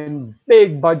 spend,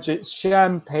 big budgets,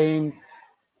 champagne,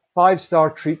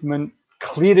 5-star treatment,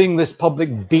 clearing this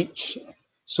public beach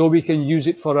so we can use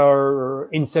it for our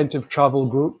incentive travel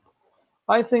group.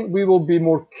 I think we will be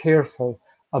more careful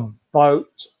about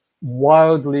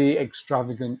wildly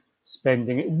extravagant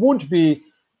spending. It won't be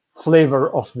flavor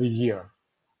of the year.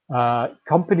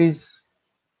 Companies,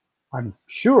 I'm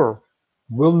sure,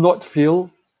 will not feel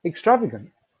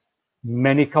extravagant.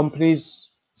 Many companies,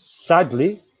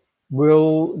 sadly,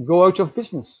 will go out of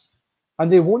business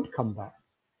and they won't come back.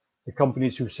 The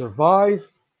companies who survive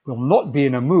will not be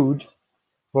in a mood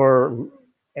for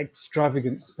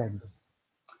extravagant spending.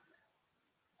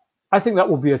 I think that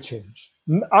will be a change.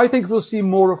 I think we'll see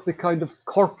more of the kind of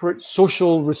corporate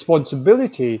social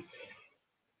responsibility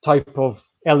type of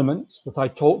elements that I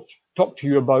talked to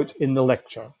you about in the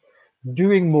lecture.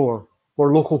 Doing more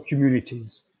for local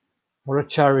communities, for a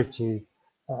charity,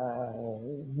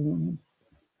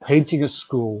 painting a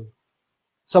school.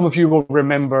 Some of you will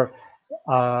remember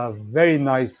a very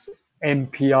nice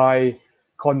MPI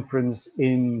conference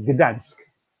in Gdansk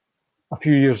a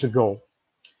few years ago,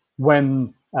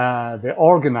 when the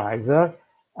organizer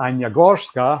Anya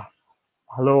Gorska,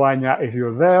 hello Anya if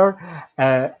you're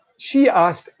there, she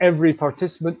asked every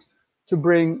participant to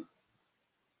bring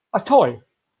a toy,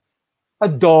 a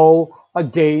doll, a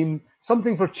game,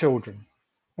 something for children.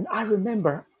 And I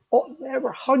remember there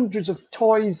were hundreds of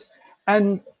toys,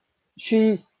 and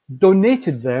she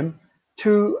donated them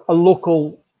to a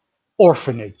local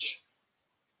orphanage,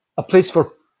 a place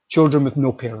for children with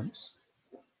no parents.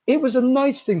 It was a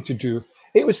nice thing to do.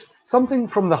 It was something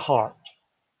from the heart.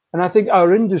 And I think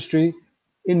our industry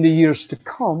in the years to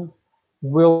come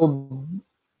will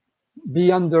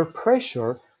be under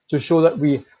pressure to show that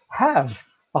we have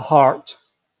a heart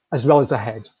as well as a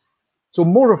head. So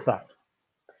more of that.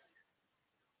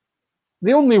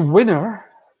 The only winner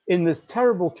in this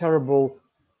terrible, terrible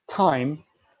time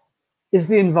is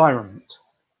the environment.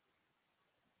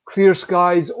 Clear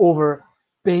skies over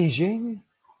Beijing,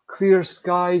 clear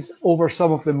skies over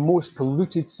some of the most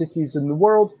polluted cities in the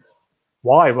world.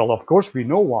 Why? Well, of course, we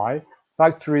know why.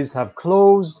 Factories have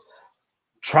closed,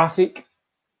 traffic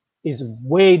is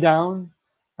way down,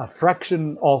 a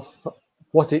fraction of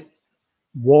what it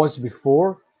was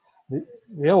before.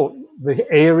 The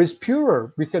air is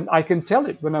purer. I can tell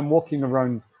it when I'm walking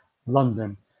around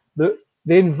London. The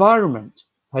environment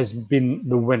has been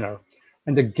the winner.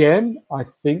 And again, I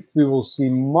think we will see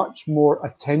much more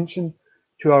attention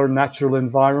to our natural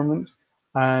environment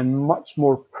and much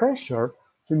more pressure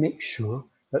to make sure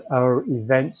that our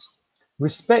events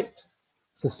respect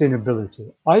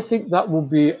sustainability. I think that will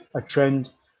be a trend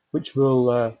which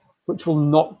will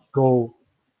not go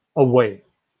away.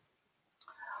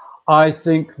 I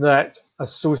think that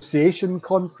association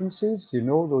conferences,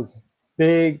 those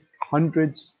big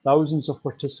hundreds, thousands of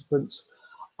participants,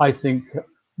 I think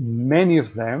many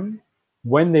of them,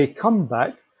 when they come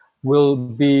back, will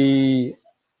be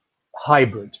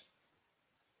hybrid.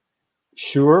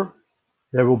 Sure,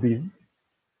 there will be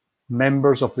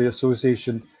members of the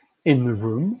association in the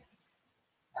room.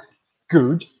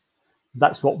 Good,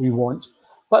 that's what we want.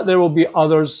 But there will be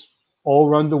others all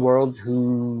around the world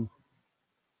who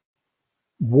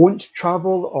won't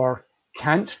travel or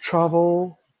can't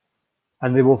travel,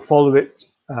 and they will follow it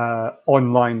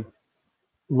online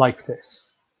like this.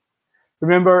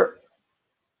 Remember,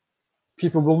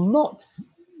 people will not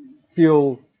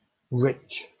feel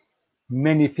rich.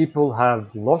 Many people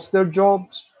have lost their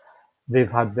jobs,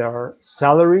 they've had their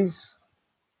salaries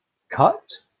cut,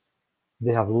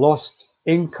 they have lost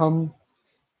income,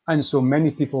 and so many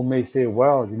people may say,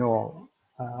 well,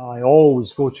 I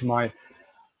always go to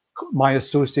my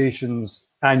association's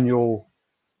annual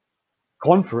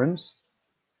conference,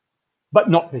 but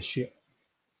not this year.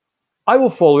 I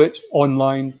will follow it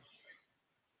online,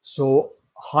 so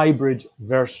hybrid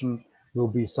version will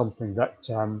be something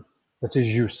that is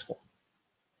useful.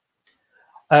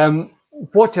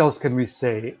 What else can we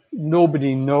say?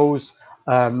 Nobody knows.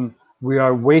 We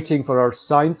are waiting for our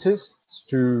scientists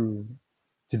to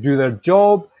do their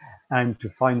job and to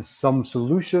find some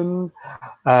solution.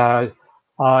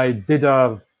 I did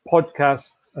a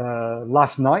podcast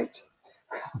last night,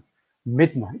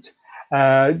 midnight,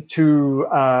 to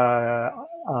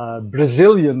a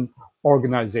Brazilian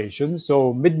organization.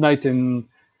 So midnight in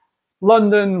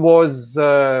London was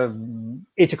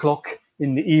 8 o'clock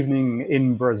in the evening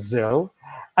in Brazil.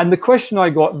 And the question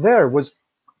I got there was,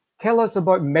 tell us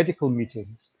about medical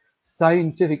meetings,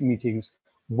 scientific meetings.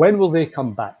 When will they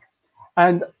come back?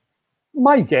 And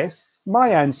my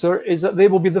answer is that they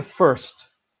will be the first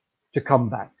to come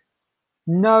back.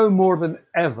 Now more than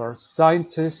ever,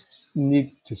 scientists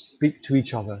need to speak to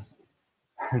each other.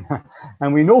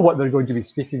 And we know what they're going to be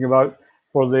speaking about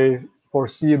for the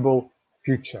foreseeable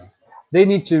future. They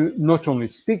need to not only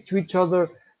speak to each other,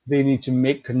 they need to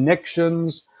make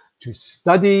connections, to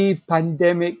study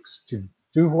pandemics, to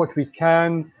do what we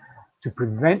can to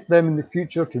prevent them in the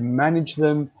future, to manage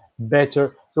them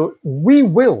better. So we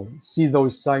will see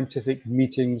those scientific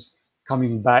meetings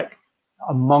coming back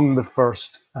among the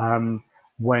first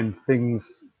when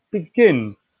things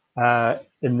begin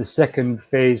in the second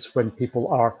phase, when people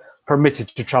are permitted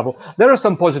to travel. There are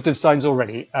some positive signs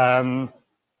already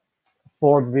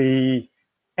for the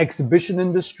exhibition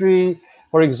industry.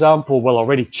 For example, well,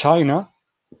 already China,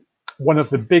 one of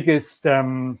the biggest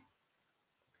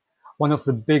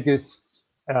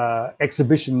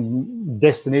exhibition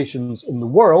destinations in the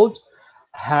world,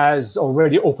 has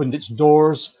already opened its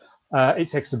doors,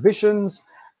 its exhibitions.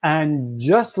 And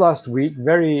just last week,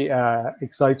 very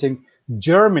exciting,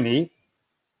 Germany,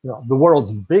 the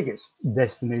world's biggest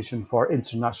destination for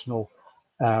international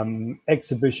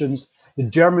exhibitions, the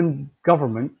German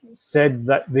government said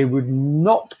that they would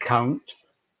not count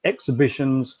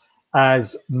exhibitions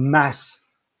as mass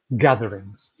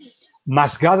gatherings.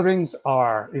 Mass gatherings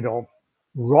are,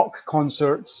 rock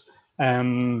concerts,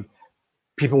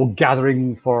 people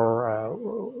gathering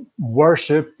for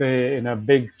worship in a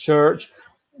big church.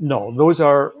 No, those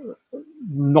are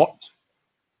not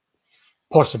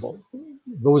possible.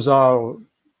 Those are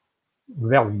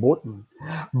verboten.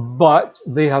 But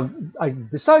they have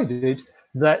decided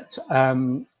that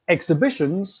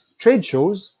exhibitions, trade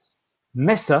shows,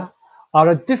 Messe, are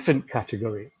a different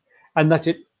category, and that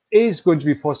it is going to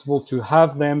be possible to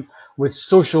have them with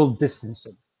social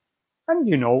distancing. And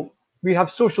we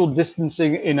have social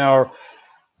distancing in our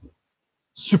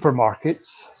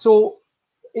supermarkets, so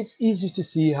it's easy to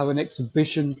see how an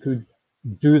exhibition could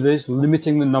do this,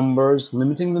 limiting the numbers,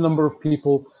 limiting the number of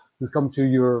people who come to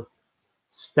your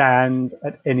stand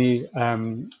at any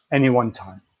one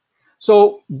time.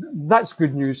 So that's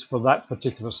good news for that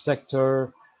particular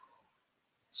sector.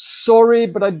 Sorry,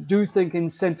 but I do think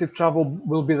incentive travel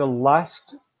will be the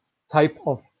last type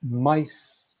of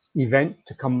MICE event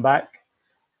to come back.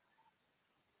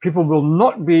 People will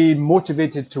not be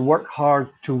motivated to work hard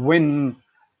to win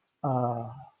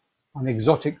an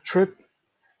exotic trip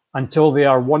until they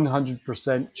are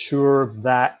 100% sure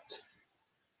that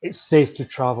it's safe to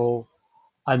travel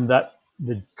and that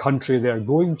the country they're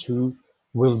going to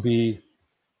will be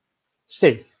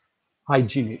safe,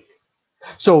 hygienic.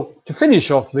 So to finish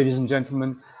off, ladies and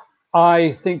gentlemen,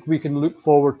 I think we can look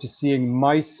forward to seeing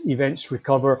MICE events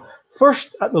recover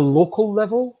first at the local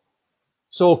level.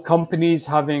 So companies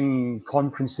having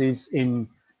conferences in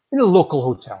a local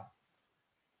hotel,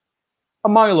 a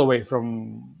mile away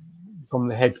from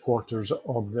the headquarters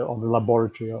of the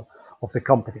laboratory of the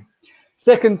company.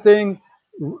 Second thing,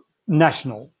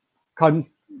 national.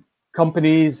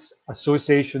 Companies,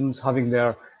 associations having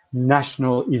their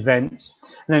national events.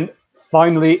 And then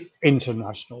finally,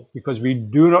 international, because we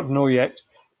do not know yet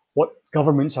what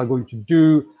governments are going to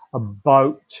do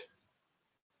about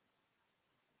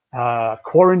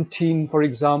quarantine, for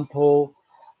example.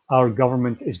 Our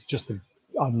government is just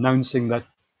announcing that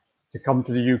to come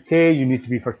to the UK, you need to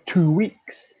be for 2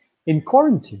 weeks in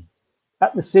quarantine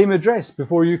at the same address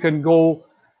before you can go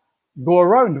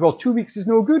around. Well, 2 weeks is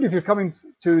no good if you're coming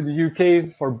to the UK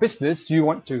for business. You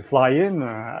want to fly in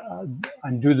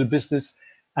and do the business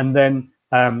and then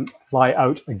fly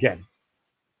out again.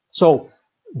 So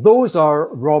those are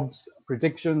Rob's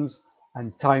predictions,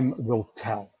 and time will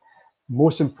tell.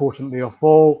 Most importantly of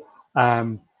all,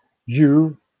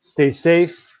 you stay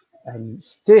safe and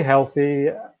stay healthy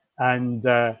and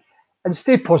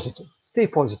stay positive. Stay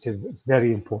positive is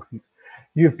very important.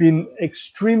 You've been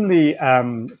extremely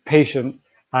patient,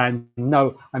 and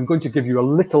now I'm going to give you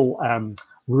a little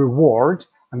reward.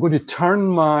 I'm going to turn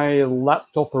my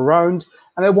laptop around,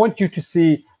 and I want you to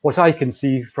see what I can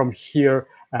see from here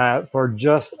for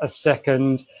just a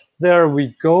second. There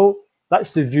we go.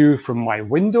 That's the view from my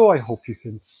window. I hope you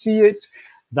can see it.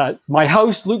 That my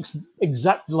house looks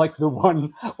exactly like the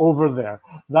one over there.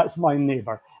 That's my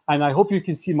neighbor. And I hope you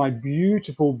can see my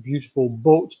beautiful, beautiful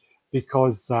boat,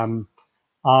 because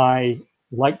I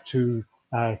like to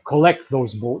collect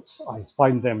those boats. I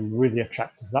find them really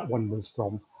attractive. That one was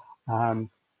from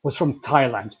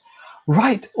Thailand.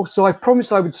 Right, so I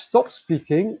promised I would stop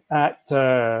speaking at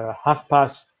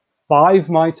 5:30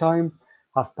 my time,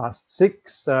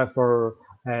 6:30 for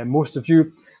most of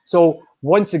you. So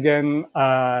once again,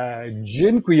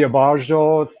 dziękuję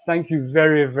bardzo. Thank you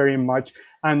very, very much,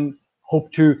 and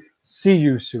hope to see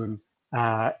you soon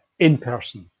in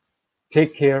person.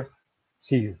 Take care.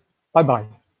 See you.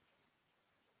 Bye-bye.